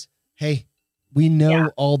do. because hey, we know Yeah.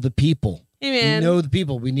 all the people. Hey, We man. know the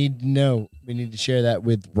people. We need to know. We need to share that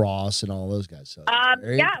with Ross and all those guys. So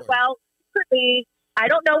very Yeah, important. well, secretly, I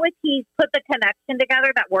don't know if he's put the connection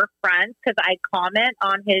together that we're friends because I comment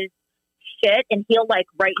on his shit and he'll like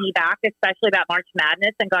write me back, especially about March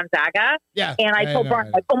Madness and Gonzaga. yeah. And I told know, Brian,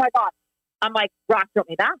 I like, oh my God. I'm like, Ross wrote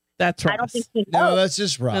me back. That's Ross. I don't think he know. No, knows. that's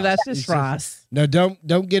just Ross. No, that's just He's Ross. No,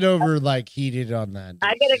 don't get over like heated on that.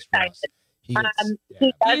 I It's get just excited. Ross. He gets- yeah.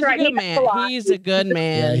 He does He's a right. good He does a man. lot. He's a good Yeah,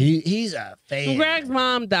 man. he's a fan. When Greg's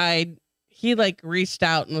mom died, he like reached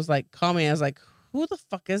out and was like, call me. I was like, who the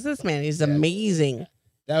fuck is this man? He's Yeah. amazing.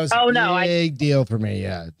 That was Oh, a no, big deal for me.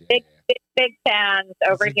 Yeah. Big, big fans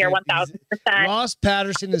over He's a here, good- 1000%. Ross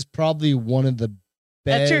Patterson is probably one of the best.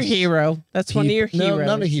 That's your hero. That's one of your people- heroes. No,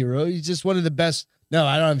 not a hero. He's just one of the best. No,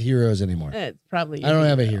 I don't have heroes anymore. It's probably. I don't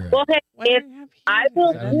have a hero. Well, hey, Why do if you have I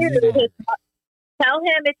will heroes? I don't do need his, tell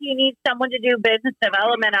him if you need someone to do business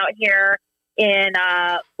development out here in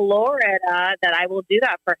Florida, that I will do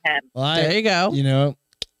that for him. Well, There you go. you know,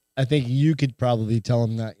 I think you could probably tell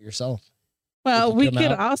him that yourself. Well, you we come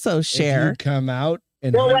could out- also If share. you come out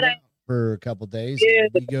and Well, hang what out for a couple days,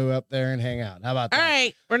 Dude. we go up there and hang out. How about All that?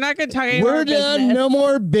 right, we're not going to talk any We're more done. business. No more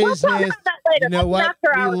We'll business. talk about that later. You know That's what? after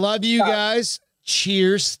We hours. love you guys.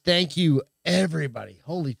 Cheers. Thank you, everybody.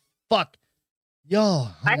 Holy fuck. Y'all.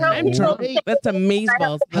 I know I'm you drunk. don't- That's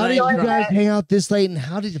amazeballs. How but did I'm you drunk. guys hang out this late, and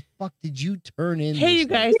how did the fuck did you turn in? Hey, this you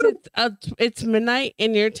guys, it's midnight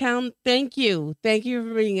in your town. Thank you. Thank you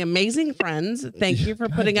for being amazing friends. Thank you for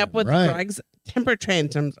putting up with Goddamn right. Greg's temper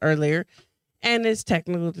tantrums earlier and his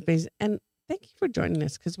technical difficulties. And thank you for joining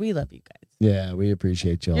us because we love you guys. Yeah, we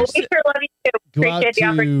appreciate y'all. We sure love you too. Go out Appreciate the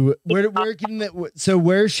opportunity. to where can that? So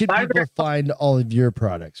where should people find all of your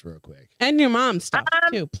products, real quick? And your mom's stuff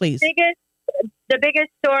too, please. The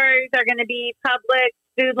biggest stores are going to be Publix,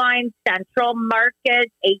 Food Line, Central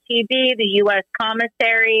Markets, HEB, the U.S.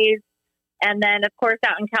 commissaries. And then, of course,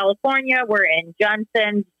 out in California, we're in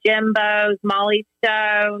Johnson's, Jimbo's, Molly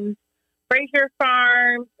Stone's, Fraser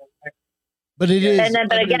Farms. But it is And then,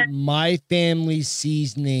 but under again- My Family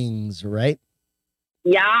Seasonings, right?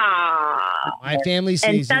 Yeah. My Family And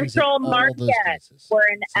Seasonings. Central in all Market. those places. We're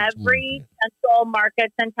in Central every Market. Central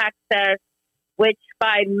Markets in Texas, which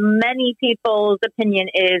by many people's opinion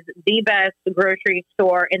is the best grocery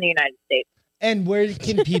store in the United States. And where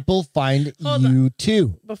can people find Hold you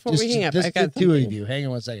too? Before we hang up, just I got the two of something. you. Hang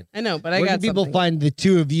on 1 second. I know, but Where I got can people something. find the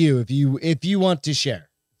two of you if you want to share?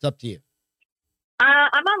 It's up to you.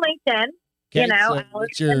 I'm on LinkedIn. Okay, You know, so Allison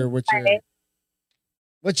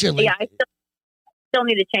what's your link? Yeah, I still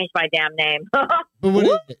need to change my damn name. But what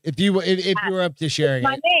is it? If you were up to sharing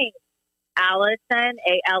My it, name, Allison,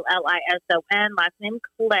 Allison, last name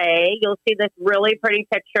Clay. You'll see this really pretty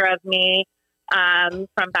picture of me from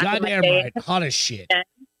back in goddamn my day. right, hot as shit.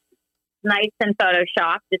 Nice and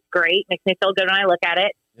photoshopped. It's great. Makes me feel good when I look at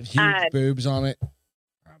it. Huge boobs on it.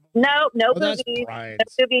 No Oh, that's boobies. Brian's.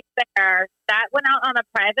 No boobies there. That went out on a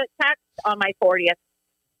private text on my 40th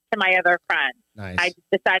to my other friend. Nice. I just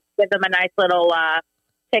decided to give them a nice little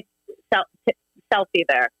selfie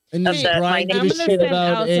there. And of does the- my Brian name. give I'm a gonna shit send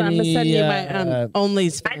about Allison, I'm gonna send you my any?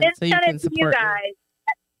 OnlyFans I didn't so you send can it to you support me. guys.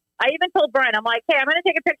 I even told Brian, I'm like, hey, I'm going to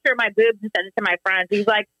take a picture of my boobs and send it to my friends. He's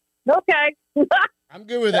like, okay. I'm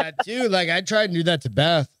good with that too. Like I tried to do that to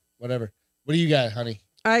Beth. Whatever. What do you got, honey?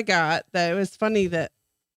 I got that. It was funny that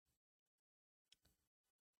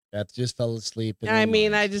Beth just fell asleep. in I her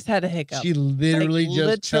mean, mind. I just had a hiccup. She literally Like,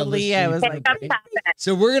 just fell literally, I was asleep. like, Hiccups happen.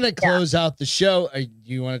 So we're gonna close out the show. Do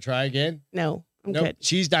you want to try again? no, I'm Nope. good.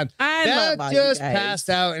 She's done. I Beth love all just you guys. passed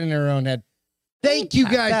out in her own head. Thank you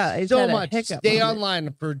Passed out. I guys just so had a much. hiccup Stay moment.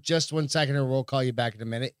 online for just 1 second, or we'll call you back in a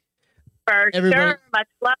minute. For Everybody- sure. Much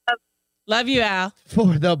love. Love you, Al.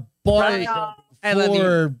 For the bar, I love you.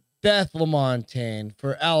 for Beth Lamontagne,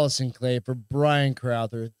 for Allison Clay, for Brian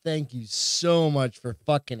Crowther, thank you so much for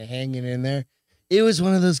fucking hanging in there. It was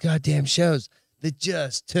one of those goddamn shows that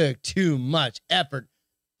just took too much effort,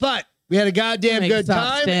 but we had a goddamn I'm good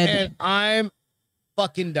time, exhausted. and I'm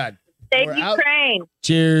fucking done. Save We're out. Ukraine.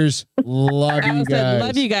 Cheers. Love you Allison, guys.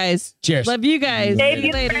 love you guys. Cheers. Love you guys. Save See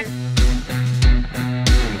you later. Ukraine.